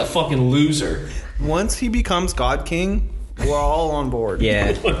 So he's a fucking loser. Once he becomes God King, we're all on board.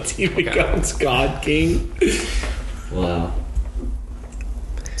 Yeah. Once he becomes God King. Wow.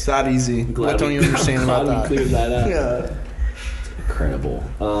 It's that easy. What don't you understand about that? Cleared that up. Yeah. Incredible.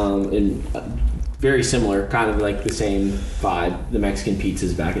 And very similar, kind of like the same vibe. The Mexican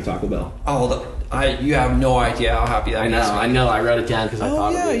pizza's back at Taco Bell. Oh, you have no idea how happy that makes me. I know. I wrote it down because I Oh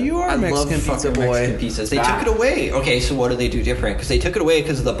thought yeah, of it. you are I a Mexican love pizza fucking boy. Mexican pizzas. They That- took it away. Okay, so what do they do different? Because they took it away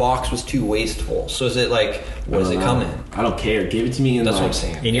because the box was too wasteful. So is it like, what does it come in? I don't care. Give it to me in That's like, what I'm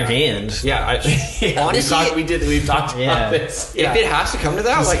saying. In your hand. Yeah, honestly, We've talked Yeah. about this. if it has to come to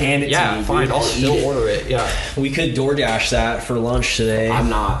that, Just like, hand it to yeah, me, fine, dude. I'll Just still eat it. order it. Yeah, We could DoorDash that for lunch today. I'm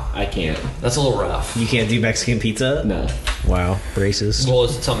not. I can't. that's a little rough. You can't do Mexican pizza? No. Wow. Racist. Well,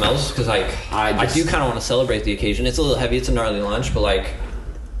 is it something else? Because like, I I just- do kind of want to celebrate the occasion. It's a little heavy. It's a gnarly lunch, but like,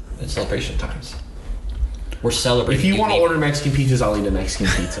 it's celebration times. We're celebrating. If you want to name order Mexican pizzas, I'll eat a Mexican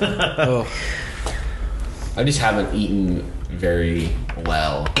pizza. Oh, I just haven't eaten very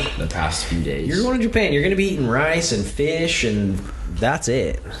well the past few days. You're going to Japan. You're going to be eating rice and fish, and that's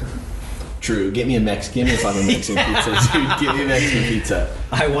it. True. Give me a fucking Mexican pizza, dude. Give me a Mexican pizza.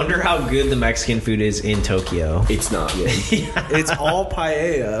 I wonder how good the Mexican food is in Tokyo. It's not good. it's all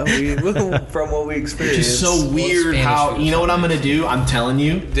paella. From what we experienced. It's just so weird Spanish how. food You know what I'm gonna do? I'm telling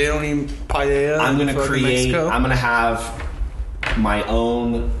you. They don't eat paella. I'm gonna in fucking create. Mexico? I'm gonna have my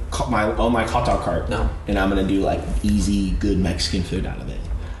own like hot dog cart. No. And I'm gonna do like easy, good Mexican food out of it.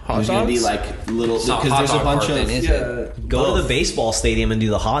 Hot There's gonna be dogs? like little It's not because hot there's a dog bunch cart of then, is it? Go to both. the baseball stadium and do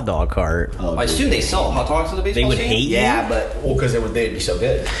the hot dog cart. Oh, I dude. assume they sell hot dogs at the baseball They would stadium? hate you. Yeah, but because they'd be so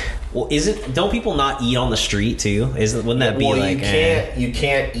good. Well, don't people not eat on the street too? Wouldn't that be like? You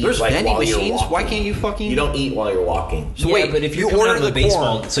can't eat There's like vending while you're machines. walking. Why can't you fucking? You don't eat while you're walking. So Yeah, wait, but if you you're coming order out of the the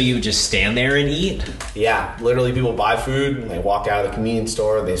baseball, corn. so you would just stand there and eat. Yeah, literally, people buy food and they walk out of the convenience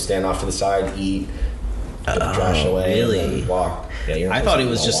store. They stand off to the side, eat, put the trash away, really? and then walk. Yeah, you're not I supposed thought to it eat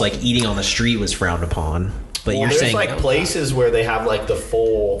was while just walking. like eating on the street was frowned upon. But Well, you're there's saying like places where they have like the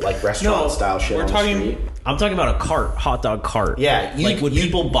full like restaurant style shit. we're on the talking- street. I'm talking about a cart, hot dog cart. Yeah, like would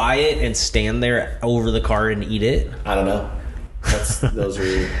people buy it and stand there over the cart and eat it? I don't know. Those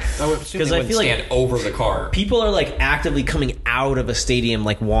are. Because I feel like stand over the car. people are like actively coming out of a stadium,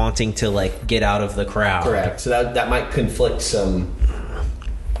 like wanting to like get out of the crowd. Correct. So that might conflict some.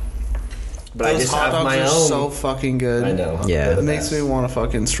 But I Those just hot have dogs my are own. so fucking good. I know. Yeah. They're the It makes best. me want a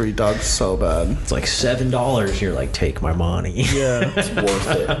fucking street dog so bad. It's like $7. You're like, take my money. Yeah. It's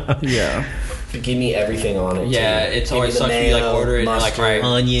worth it. Yeah. Give me everything on it. Yeah, too. it's Give always me the sucks when you like mayo, order it and you're like, mustard. right,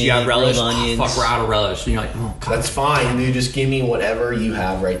 Onion, do you have relish? grilled onions. Oh, fuck, we're out of relish. And you're like, oh, God. That's fine, dude. Just give me whatever you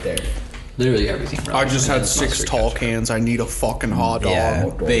have right there. Literally everything. I just had Relish, 6 mustard, tall ketchup. cans. I need a fucking hot dog. Yeah,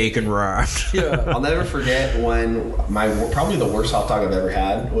 bacon wrapped. I'll never forget when probably the worst hot dog I've ever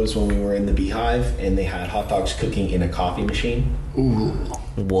had was when we were in the Beehive and they had hot dogs cooking in a coffee machine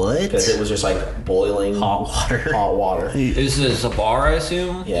What? because it was just like boiling Hot water. Hot water. This is a bar, I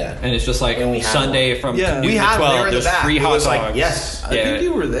assume. Yeah. and it's just like And we had Sunday one. from Yeah. noon We to had 12. they were in the There's back. free It hot was dogs. like yes. I think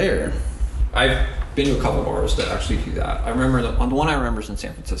you were there. I've been to a couple bars that actually do that. I remember the one I remember is in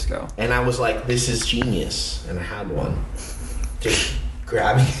San Francisco. And I was like, this is genius. And I had one. Just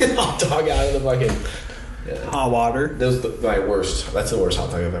grabbing a hot dog out of the fucking. Hot water. That was my worst. That's the worst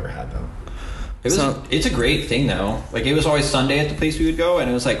hot dog I've ever had, though. It's a great thing though. Like it was always Sunday at the place we would go, and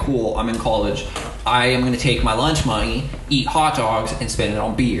it was like, cool. I'm in college. I am going to take my lunch money, eat hot dogs, and spend it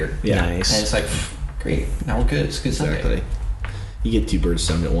on beer. Yeah. Nice. And it's like, great. Now we're good. It's a good Sunday. You get 2 birds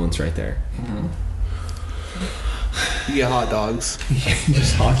stoned at once right there. You get hot dogs.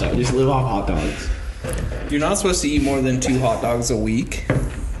 Just hot dog. Just live off hot dogs. You're not supposed to eat more than 2 hot dogs a week.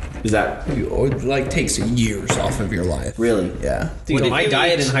 Is that It like takes years off of your life. really? Yeah. Dude, What my if you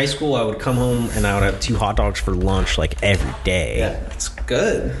diet eat- in high school, I would come home and I would have 2 hot dogs for lunch like every day. Yeah. It's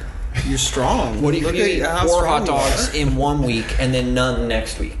good. You're strong. What do you Look eat? at how 4 strong hot you dogs are. in 1 week and then none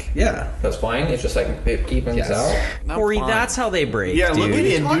next week. Yeah. That's fine. It's just like it evens Yes. out. Corey, that's how they break. Yeah, dude. look at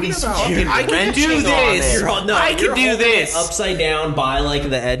him, dude. He's fucking I can do wrenching on this. it. You're on, no, I you're can do holding it this. upside down by like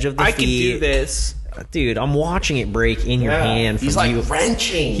the edge of the I feet. can do this. Dude, I'm watching it break in your Yeah. hand. He's from like you.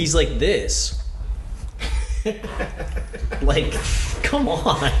 wrenching. He's like this. Like, come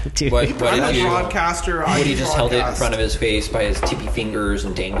on, dude. What I'm if a you? broadcaster. Woody just held it in front of his face by his tippy fingers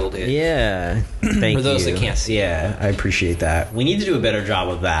and dangled it. Yeah. Thank For those you. that can't see. Yeah, I appreciate that. We need to do a better job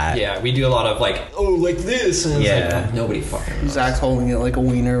of that. Yeah, we do a lot of like, oh, like this, and it's Yeah. like, oh, nobody fucking knows. Zach's holding it like a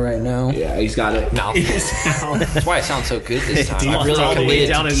wiener right now. Yeah, he's got it. Mouth. That's why I sound so good this time. Dude, I really all the way committed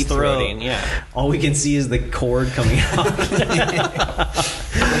down to his deep throat. throating. Yeah. All we can see is the cord coming out.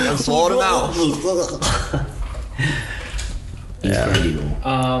 Swallow him out. Incredible.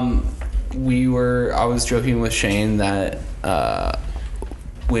 I was joking with Shane that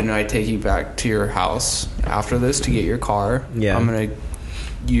when I take you back to your house after this to get your car, Yeah. I'm gonna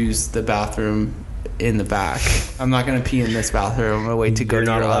use the bathroom in the back. I'm not gonna pee in this bathroom. I'm gonna wait to go You're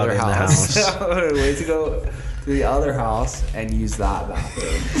to not your allowed other in the house. house. I'm gonna wait to go to the other house and use that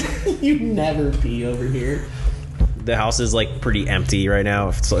bathroom. You never pee over here. The house is like pretty empty right now.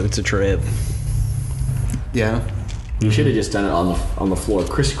 It's a trip. Yeah. You should have just done it on the floor,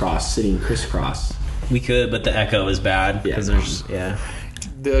 crisscross, sitting crisscross. We could, but the echo is bad because Yeah.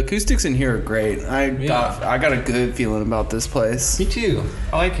 The acoustics in here are great. I got a good feeling about this place. Me too.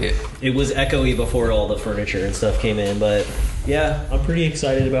 I like it. It was echoey before all the furniture and stuff came in, but yeah, I'm pretty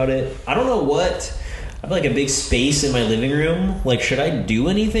excited about it. I don't know what. I have like a big space in my living room. Like, should I do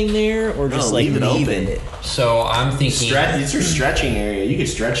anything there or just like leave it leave open. it? So I'm thinking It's your stretching area. You could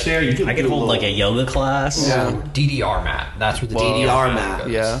stretch there. You could I could do hold little- like a yoga class. Yeah. DDR mat. That's where the Well, DDR mat mat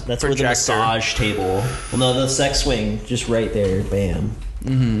goes. Yeah. That's where the Projector. massage table. Well, no, the sex swing, just right there. Bam.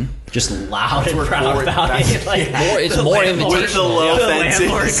 Mm-hmm. Just loud and proud Corey- about it. Like, It's the more landlord- invitational. The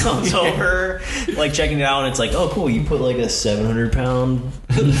landlord comes over, like checking it out, and it's like, oh, cool, you put like a 700-pound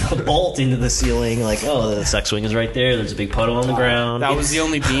bolt into the ceiling. Like, oh, the sex swing is right there. There's a big puddle on the ground. That was the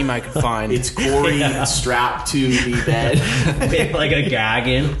only beam I could find. It's Corey strapped to the bed. like a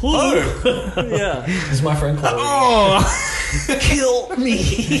gagging. yeah. This is my friend Corey. Oh. Kill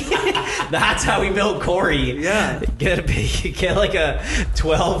me. That's how we built Corey. Yeah. Get like a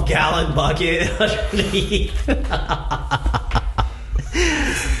 12-gallon bucket underneath.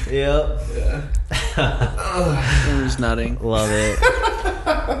 Yep. It was nutting. Love it.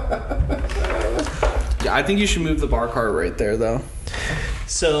 Yeah, I think you should move the bar cart right there, though.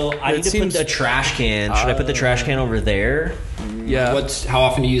 So I need to put the trash can. Should I put the trash can over there? Yeah. How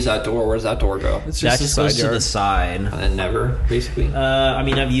often do you use that door? Where does that door go? It's That just just a goes side to the yard. side. And then never, basically. I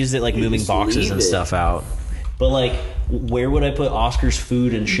mean, I've used it like moving just boxes leave and it. stuff out. But like, where would I put Oscar's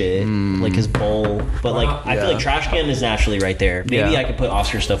food and shit? Like his bowl. But like, I feel Yeah. like trash can is naturally right there. Maybe Yeah. I could put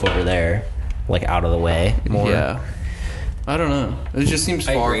Oscar's stuff over there, like out of the way more. Yeah. I don't know. It just seems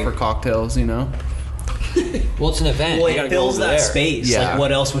I far agree. for cocktails, you know? Well, it's an event. Well, You gotta it go fills over that there. space. Yeah. Like,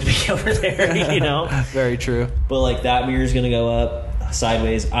 what else would be over there? You know. Very true. But like that mirror's gonna go up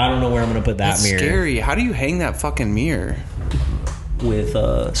sideways. I don't know where I'm gonna put that That's mirror scary. How do you hang that fucking mirror? with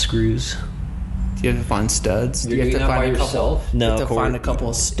screws. Do you have to find studs? You're Do you doing have to that by find a couple? yourself? No, You have to Corey- find a couple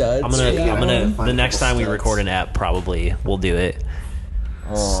of studs. I'm gonna Find the next couple time we studs. record an app, probably we'll do it.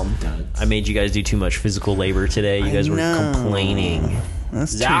 Studs. I made you guys do too much physical labor today. You guys were know. complaining.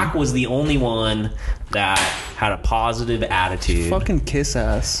 That's Zach was the only one that had a positive attitude. fucking kiss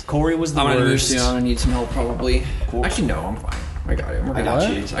ass. Corey was the I'm gonna move worst. soon. I'm gonna need some help probably. Actually, no, I'm fine. I got it. I got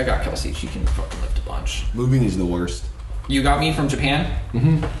What? you. I got Kelsey. She can fucking lift a bunch. Moving is the worst. You got me from Japan?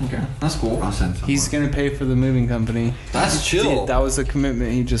 Mm-hmm. Okay, that's cool. I'll send someone. He's gonna pay for the moving company. That's chill. That was a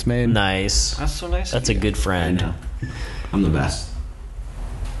commitment he just made. Nice. That's so nice. That's a good I friend. know. I'm the best.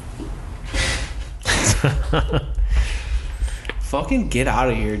 Fucking get out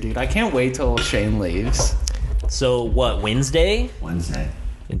of here, dude. I can't wait till Shane leaves. So what? Wednesday? Wednesday,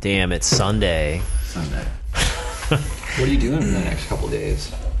 Damn, it's Sunday. Sunday. What are you doing in the next couple of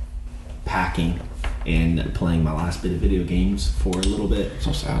days? Packing and playing my last bit of video games for a little bit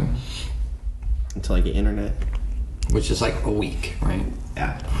So sad. until I get internet. Which is like a week, right?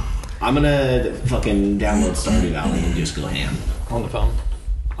 Yeah. I'm gonna fucking download Stardew Valley and just go ham. On the phone.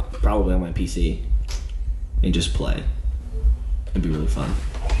 Probably on my PC. And just play. It'd be really fun.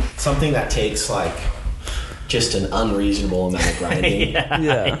 Something that takes like just an unreasonable amount of grinding.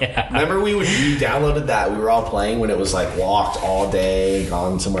 Yeah. Remember we downloaded that, we were all playing when it was like locked all day,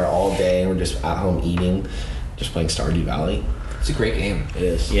 gone somewhere all day, and we're just at home eating, just playing Stardew Valley. It's a great game. It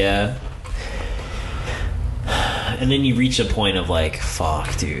is. Yeah. And then you reach a point of like,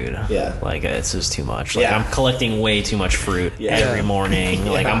 fuck, dude. Yeah. Like, it's just too much. Like, Yeah. I'm collecting way too much fruit every morning.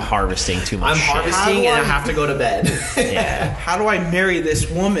 Like, I'm harvesting too much I'm shit. harvesting and I have to go to bed. Yeah. How do I marry this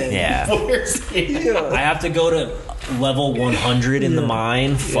woman? Yeah. Yeah. I have to go to level 100 in the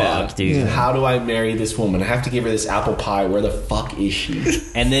mine. Fuck, dude. How do I marry this woman? I have to give her this apple pie. Where the fuck is she?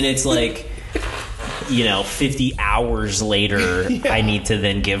 And then it's like, 50 hours later, I need to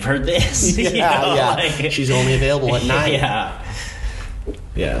then give her this. Like, She's only available at night. yeah.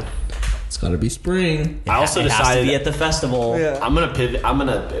 Yeah. It's gotta be spring. I also It has to decided be at the festival. Yeah. I'm gonna pivot. I'm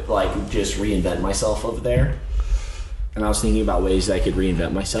gonna like just reinvent myself over there. And I was thinking about ways that I could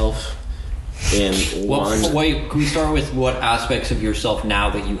reinvent myself. And one, Wait, can we start with what aspects of yourself now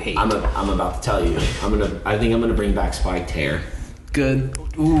that you hate? I'm about to tell you. I think I'm gonna bring back spiked hair. Good.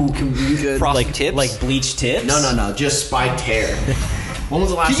 Ooh, can we Good. frosted Like tips? like bleach tips. No, just spiked hair. When was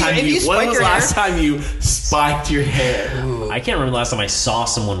the last Can you- time if you When spike was your the last time you spiked your hair? I can't remember the last time I saw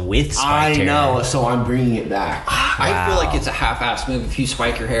someone with spiked hair. I know, so I'm bringing it back. I feel like it's a half-assed move if you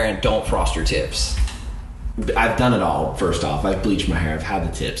spike your hair and don't frost your tips. I've done it all. First off, I've bleached my hair. I've had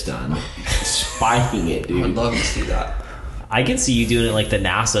the tips done. Spiking it, I'd dude. love to see that. I can see you doing it like the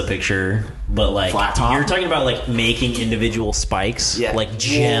NASA picture, but like Flat top? you're talking about like making individual spikes, Yeah. like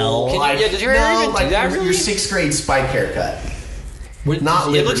gel. Can you- does your hair even do that, your really? 6th grade spike haircut. Not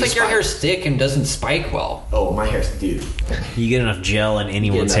It Liberty looks like your spike. hair's thick and doesn't spike well. Oh, my hair's dude. You get enough gel in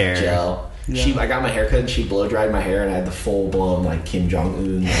anyone's Getting hair. that gel. I got my hair cut and she blow dried my hair and I had the full blown like Kim Jong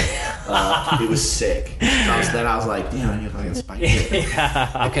Un. It was sick. Then I was like, damn, I need to fucking spike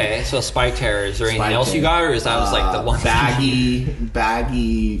it. Okay, so spiked hair. Is there anything Spiked else you hair. got, or is that was like the one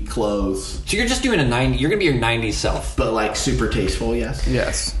baggy clothes, So you're just doing a 90. You're gonna be your 90s self. but like super tasteful. Yes.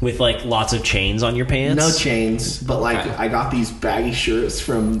 Yes. With like lots of chains on your pants. No chains, but like Okay. I got these baggy shirts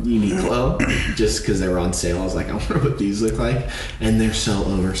from Uniqlo just because they were on sale. I was like, I wonder what these look like, and they're so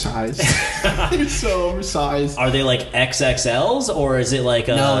oversized. They're so oversized. Are they like XXLs or is it like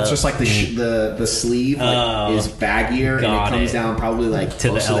No, it's just like the sleeve like, Oh. is baggier and it Got comes it. down probably like to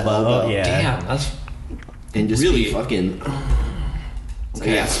the close elbow? Yeah. Damn, that's and just Really? be fucking. So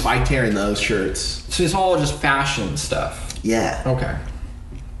Okay. yeah, spiked hair in those shirts. so it's all just fashion stuff. Yeah, Okay.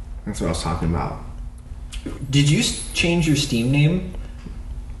 that's what I was talking about. Did you change your Steam name?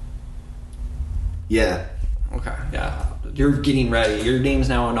 Yeah. Okay. Yeah. You're getting ready. Your name's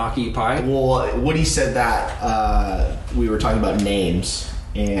now Anaki Pie. Well, Woody said that we were talking about names,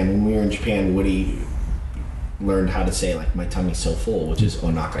 and when we were in Japan, Woody learned how to say like my tummy's so full, which is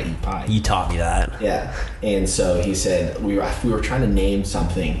onaka ipai. You taught me that. Yeah, and so he said we were trying to name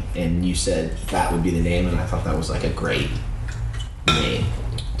something, and you said that would be the name, and I thought that was like a great name.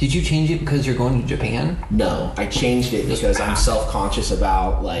 Did you change it because you're going to Japan? No, I changed it because I'm self-conscious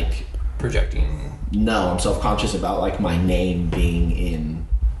about like projecting. No, I'm self-conscious about like my name being in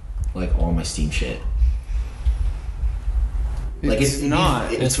like all my Steam shit. Like it's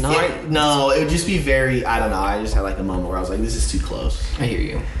not. It's not. No, it would just be very. I don't know. I just had like a moment where I was like, "This is too close." I hear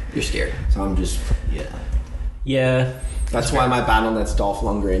you. You're scared. So I'm just Yeah. That's why my BattleNet's Dolph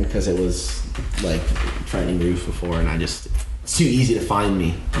Lundgren, because it was like Frightening Roof before, and it's too easy to find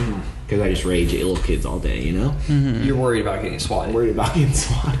me because I just rage at little kids all day. You know. Mm-hmm. You're worried about getting swatted. I'm worried about getting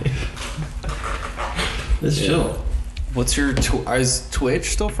swatted. This is chill. What's your is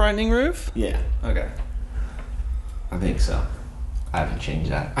Twitch still Frightening Roof? Yeah, Okay. I think so. I haven't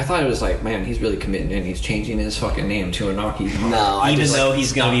changed that. I thought it was like, man, he's really committing and he's changing his fucking name to Anaki. No, even though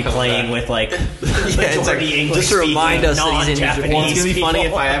he's going to be playing with like majority English just to remind us that he's in Japan. Well, it's gonna be people. funny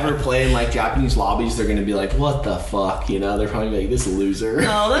if I ever play in like Japanese lobbies. They're gonna be like, "What the fuck?" You know, they're probably gonna be like, "This loser."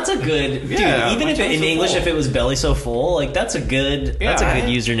 No, that's a good dude. Yeah, Even if my in toes are English, full. if it was belly so full, like that's a good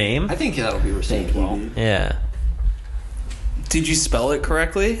username. I think that'll be received well. Yeah. Did you spell it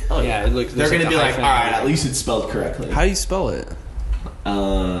correctly? Oh yeah, it looks. They're gonna be like, "All right, at least it's spelled correctly." How do you spell it?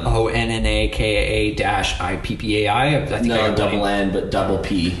 ONNAKA-IPPAI. I think No, double N, but double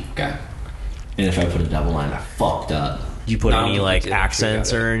P. Okay. And if I put a double N, I fucked up. You put No, any you like didn't.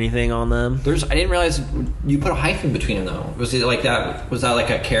 accents You got or anything on them? I didn't realize you put a hyphen between them though. Was it like that? Was that like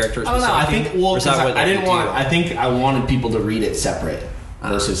a character? I don't know. I think Or is that what I they didn't do? want. I think I wanted people to read it separate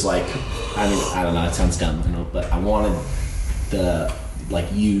versus like. I mean, I don't know. It sounds dumb, you know, but I wanted the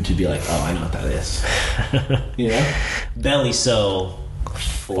you to be like, "Oh, I know what that is." You know, Belly so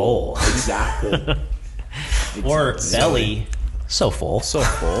full. exactly. Or belly so full. So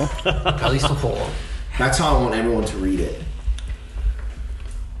full. At least a full. That's how I want everyone to read it.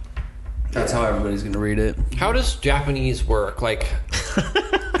 That's how everybody's gonna read it. How does Japanese work? Like,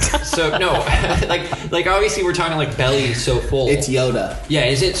 so no, like obviously we're talking like belly so full. It's Yoda. Yeah,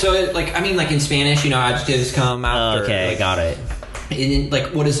 is it so? Like, I mean, like in Spanish, adjectives come after. Okay, like, got it.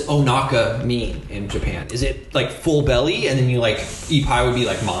 Like, what does onaka mean in Japan? Is it like full belly, and then you like ipai would be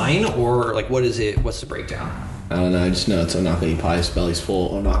like mine, or like what is it? What's the breakdown? I don't know. I just know it's onaka ipai. Belly's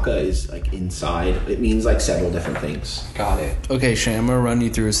full. Onaka is like inside. It means like several different things. Got it. Okay, Shay, I'm gonna run you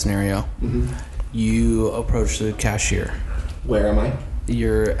through a scenario. You approach the cashier. Where am I?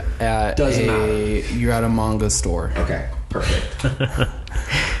 You're at Doesn't matter. You're at a manga store. Okay, perfect.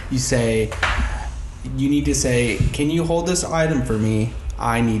 You need to say, "Can you hold this item for me?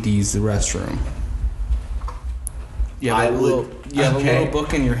 I need to use the restroom." You have, a little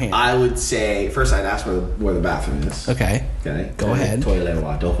book in your hand. I would say first I'd ask where the bathroom is. Okay. Okay. Go ahead. Toilet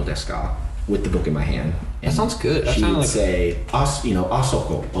wa doko desu ka? With the book in my hand. That sounds good. That She sounds would like say,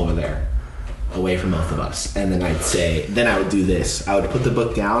 asoko over there, away from both of us. And then then I would do this. I would put the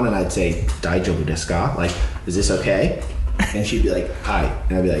book down and I'd say, "Daijoubu desu ka?" Like, "Is this okay?" And she'd be like, "Hi."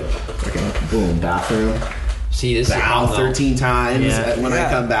 And I'd be like, "Okay." Boom, bathroom. see this. Bow 13 times Yeah. when I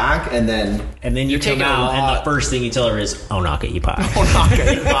come back, and then And then you come taking a out, and lot. the first thing you tell her is "Onaka ipai."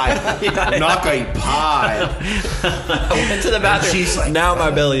 Naka pie. Naka pie. into the bathroom. She's like, now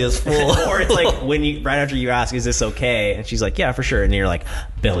my belly is full. Or it's like when you right after you ask, "Is this okay?" And she's like, "Yeah, for sure." And then you're like,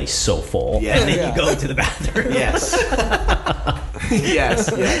 "Belly's so full." Yeah. And then you go to the bathroom. Yes. yes.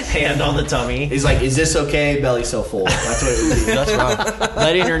 Hand on the tummy. He's like, "Is this okay?" Belly so full. That's what it would be. That's right.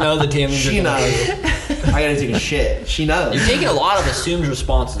 Letting her know the Tammy's She are gonna- knows. I gotta take a shit. She knows. You're taking a lot of assumed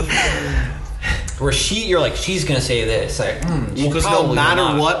responses. Where you're like, she's gonna say this. Like, she's Because no probably matter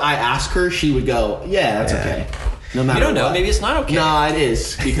not. what I ask her, she would go, "Yeah, that's okay." No matter You don't know. what. Maybe it's not okay. No, it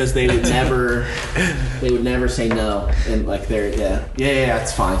is because they would never say no, and like yeah,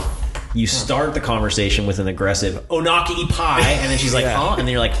 it's fine. You start the conversation with an aggressive "Onaka ipai," and then she's like, "Huh?" And then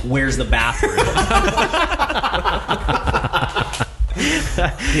you're like, "Where's the bathroom?"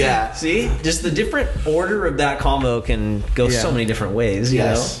 Yeah. See, just the different order of that combo can go so many different ways. You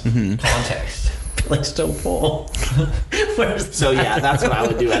Yes. Context. know, like so full. Where's So yeah, that's what I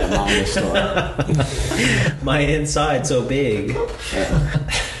would do at a manga store. my inside so big?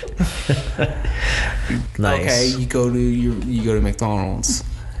 Nice. Okay, you go to McDonald's.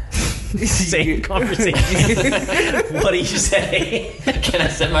 Same conversation. What do you say? Can I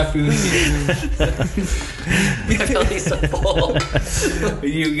send my food? My belly's so full.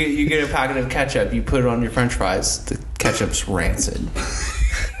 You get a packet of ketchup. You put it on your French fries. The ketchup's rancid.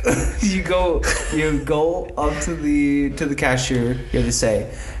 you go up to the cashier. You have to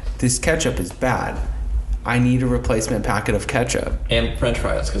say, "This ketchup is bad. I need a replacement packet of ketchup And French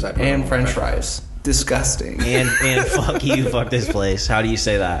fries, because I put and them on French fries. Disgusting. And fuck you, fuck this place. How do you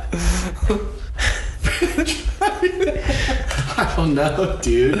say that? I don't know,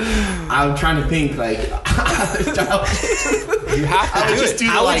 dude. I'm trying to think. Like, You have to do it.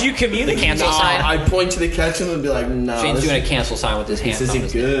 How would you communicate? The cancel sign. I'd point to the ketchup and be like, "No, Shane's this, doing a cancel sign with his hands. this on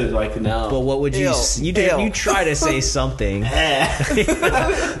isn't his good." Like, no. But what would you? Ew. You did. Ew. You try to say something. yeah.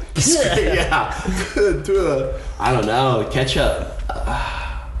 I don't know. Ketchup.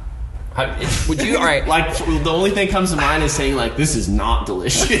 Would you? All right. Like, the only thing comes to mind is saying like, "This is not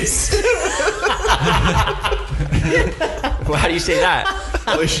delicious." Well, how do you say that?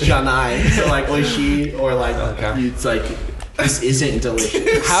 Oishanai. So like oishi, or like Okay. it's like, this isn't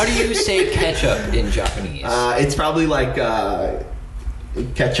delicious. How do you say ketchup in Japanese? It's probably like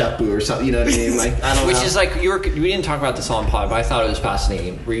ketchup or something. You know what I mean? Like, I don't know. Which is like we didn't talk about this on pod, but I thought it was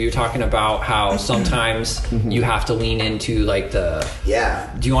fascinating. Where you're talking about how sometimes you have to lean into like the.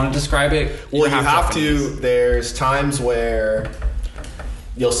 Yeah. Do you want to describe it? Well, you have Japanese. to. There's times where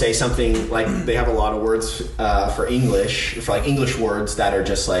you'll say something like, they have a lot of words for English, for like English words that are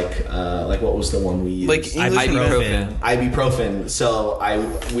just like what was the one we used? Like English Ibuprofen. Ibuprofen. So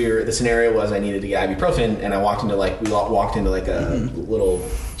the scenario was I needed to get ibuprofen, and we walked into like a little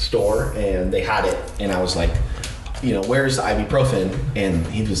store, and they had it, and I was like, where's the ibuprofen? And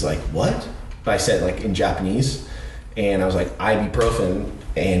he was like, what? But I said like in Japanese, and I was like, ibuprofen.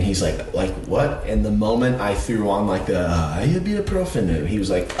 And he's like what? And the moment I threw on like the ibuprofen, he was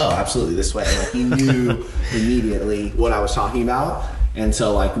like, oh, absolutely, this way. And like, he knew immediately what I was talking about. And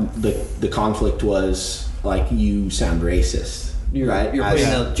so like the conflict was like, you sound racist, right? You're putting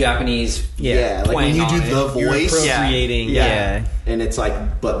the Japanese. Yeah, like when you do the voice, Appropriating. Yeah. And it's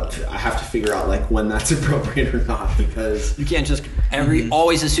like, but I have to figure out like when that's appropriate or not, because You can't just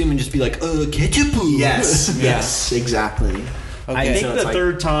always assume and just be like, ketchup. yes, exactly. I think so it's the like-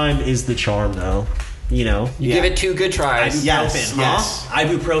 third time is the charm, though. You Give it 2 good tries. Yes, Ibuprofen, yes. huh?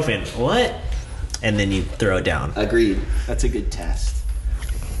 Ibuprofen. What? And then you throw it down. Agreed. That's a good test.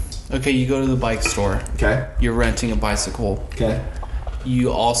 Okay, you go to the bike store. Okay. You're renting a bicycle. Okay.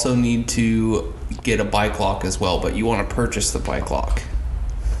 You also need to get a bike lock as well, but you want to purchase the bike lock.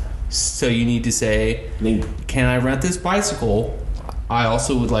 So you need to say, can I rent this bicycle? I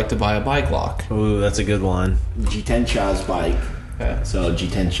also would like to buy a bike lock. Ooh, that's a good one. Jitensha's bike. Okay. So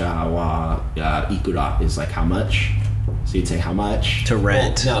jitensha wa ikura is like how much? So you'd say how much? To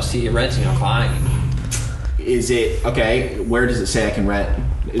rent. No, see, you're renting or buying. Is it okay? Where does it say I can rent?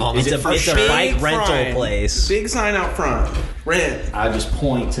 Is It's it for a sure? bike rental Fine. place. Big sign out front. Rent. I just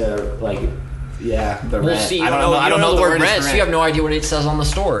point to like, the Well, rent. see, you I don't know, I the word is rent, for so you have no idea what it says on the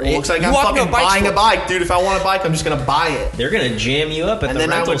store. It looks like You I'm walk into fucking buying store- a bike, dude. If I want a bike, I'm just gonna buy it. They're gonna jam you up at And the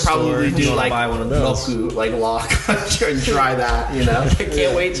then I rental would store. probably if you do wanna like buy one of those. Roku, like lock and try that. I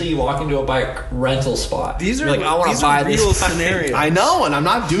can't wait till you walk into a bike rental spot. These are You're like, I want these to buy are real this. scenarios. I know, and I'm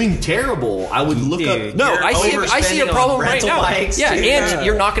not doing terrible. I would look Dude, up. No, You're I see a overspending on problem right rental now. bikes, Yeah, dude. and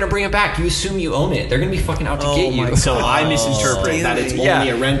you're not going to bring it back. You assume you own it. They're going to be fucking out to get you. So I misinterpret that it's Yeah. only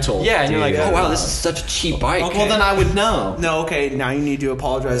a rental. Yeah, and you're like, Dude, oh wow, this is such a cheap bike. Well, then I would know. No, okay, now you need to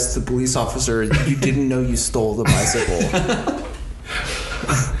apologize to the police officer. You didn't know you stole the bicycle.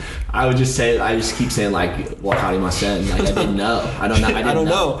 I would just say, I just keep saying like, wakarimasen. Like, I didn't know. I don't know. I didn't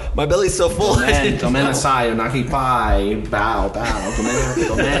know. My belly's so full. Gomen asai, nakipai, bow, bow.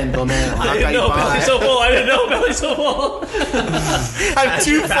 Gomen. I didn't know belly's so full. I didn't know belly's so full. I'm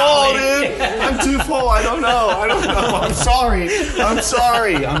too full, dude. I'm too full. I don't know. I'm sorry.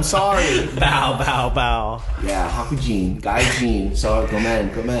 Bow, bow, bow. Yeah, Hakujin, Gaijin. So gomen.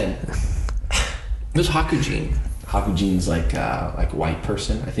 There's Hakujin. Hakujin's like white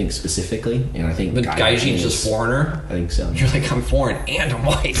person, I think specifically, and I think But Gaijin's is just foreigner. I think so. You're like, I'm foreign and I'm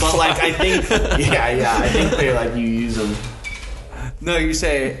white. But like, I think, yeah, I think they're like, you use them. No, you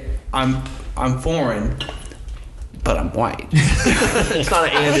say, I'm foreign, but I'm white. It's not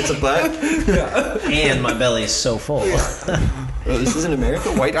an and, it's a but. And my belly is so full. Oh, this isn't America.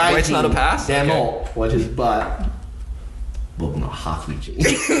 White's not a pass. Demo, what is butt? Well, no, Hakujin.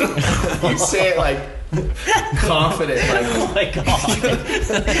 You say it like confident, like. Oh my god,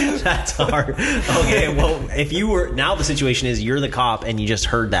 that's hard. Okay, well, if you were now, the situation is you're the cop and you just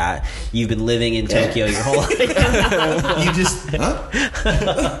heard that. You've been living in Tokyo your whole life. You just,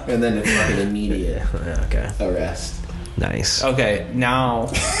 and then it's like an immediate Okay, arrest. nice. Okay,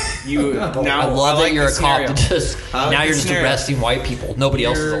 now you I love that you're a cop to just now you're just scenario. arresting white people. Nobody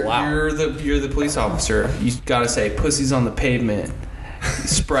else is allowed. You're the police officer. You gotta say, pussies on the pavement.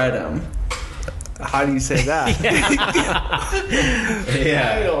 Spread them. How do you say that?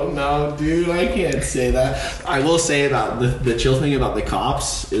 I don't know, dude. I can't say that. I will say about the chill thing about the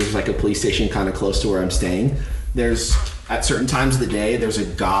cops is like a police station kind of close to where I'm staying. There's at certain times of the day, there's a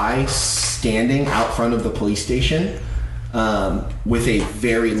guy standing out front of the police station with a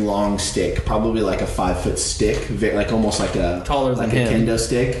very long stick, probably like a 5-foot stick, like almost like a taller than him. A kendo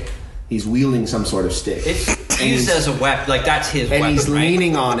stick. He's wielding some sort of stick. It's used as a weapon, like that's his weapon. And he's right?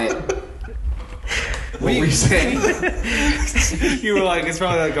 leaning on it. What were you saying? You were like, it's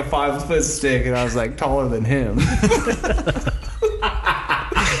probably like a 5-foot stick, and I was like, taller than him.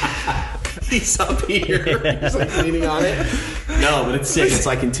 He's up here. He's like leaning on it. No, but it's sick. It's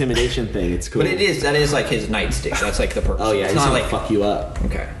like intimidation thing. It's cool. But that is like his nightstick. That's like the purpose. Oh yeah, it's he's not gonna like fuck you up.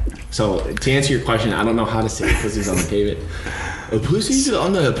 Okay. So to answer your question, I don't know how to say pussy's on the pavement. A pussy's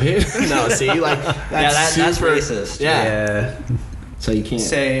on the pavement. No, see, like that's that's super, racist. Yeah. So you can't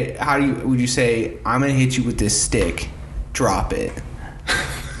say. Would you say, I'm gonna hit you with this stick? Drop it.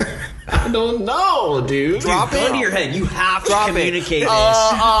 I don't know, dude. Drop gun to your head. You have to communicate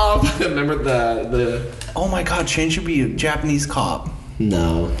this. Remember the. Oh my god, Shane should be a Japanese cop.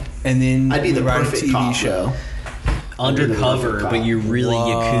 No. And then I'd be the write a perfect TV cop, show. Undercover, but you're really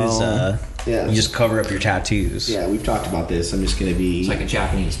Yakuza. Yeah. You just cover up your tattoos. Yeah, we've talked about this. I'm just gonna be. It's like a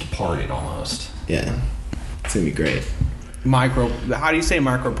Japanese Departed almost. Yeah. It's gonna be great. How do you say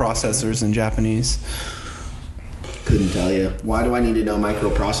microprocessors in Japanese? Couldn't tell you. Why do I need to know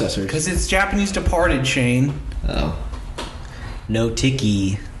microprocessors? Because it's Japanese Departed, Shane. Oh. No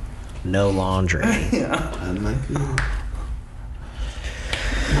tiki, no laundry. Yeah. I'm like,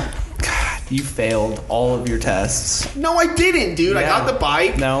 God, you failed all of your tests. no, I didn't, dude. I Yeah. got the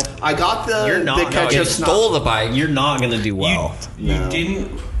bike. No. I got the. You're not the gonna ketchup get Stole the bike. You're not gonna do well. You No.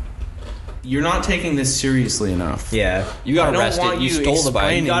 didn't. You're not taking this seriously enough. Yeah. You got I don't arrested. want You you stole the bike.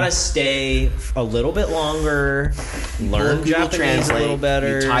 explaining. You gotta stay a little bit longer, learn Google Japanese Translate, a little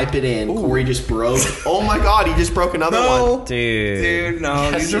better. You type it in. Corey just broke. Oh my god, he just broke another one. Dude,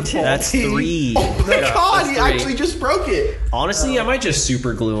 no, these are faulty. that's 3. Oh my god, he three. actually just broke it. Honestly, I might just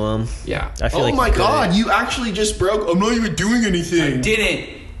super glue them. Yeah. I feel Oh like my you couldn't. god, you actually just broke. I'm not even doing anything. Didn't.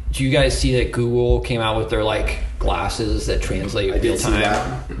 Do you guys see that Google came out with their like glasses that translate I did real see time?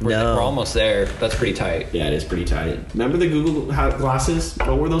 that. No. We're almost there. That's pretty tight. Yeah, it is pretty tight. Remember the Google glasses?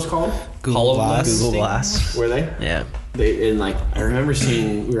 What were those called? Google Glass. Google Glass. Were they? Yeah. They and like I remember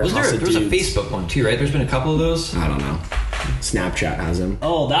seeing. We were Was at there? House of There was a Dudes. Facebook one too, right? There's been a couple of those. I don't know. Snapchat has them.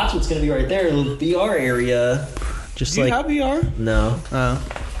 Oh, that's what's gonna be right there, the VR area. Just Do you like have VR? no.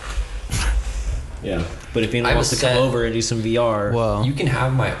 Yeah. But if anyone I have wants a to come set. over and do some VR, Well, You can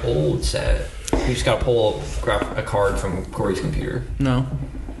have my old set. You just gotta grab a card from Corey's computer. no.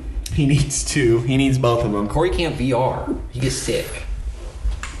 He needs two. He needs both of them. Corey can't VR. He gets sick.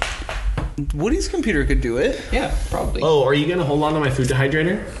 Woody's computer could do it. Yeah, probably. Oh, are you gonna hold on to my food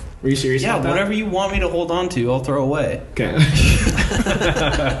dehydrator? Are you serious Yeah, about that? whatever you want me to hold on to, I'll throw away. Okay.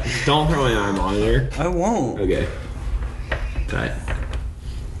 Don't throw it on my monitor. I won't. Okay. Tight.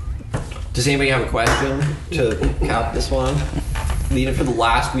 Does anybody have a question to cap this one? Leading for the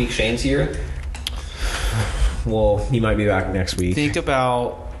last week, Shane's here. well, he might be back next week. Think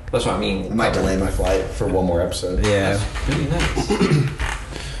about. That's what I mean. I might delay my flight for one more episode. Yeah. That's pretty nice.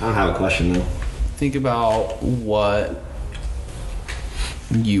 I don't have a question though. Think about what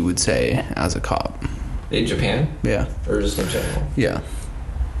you would say as a cop. In Japan? Yeah. Or just in general? Yeah.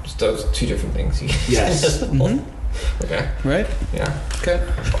 Just those two different things. Yes. Okay. Right? Yeah. Okay.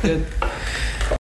 Good.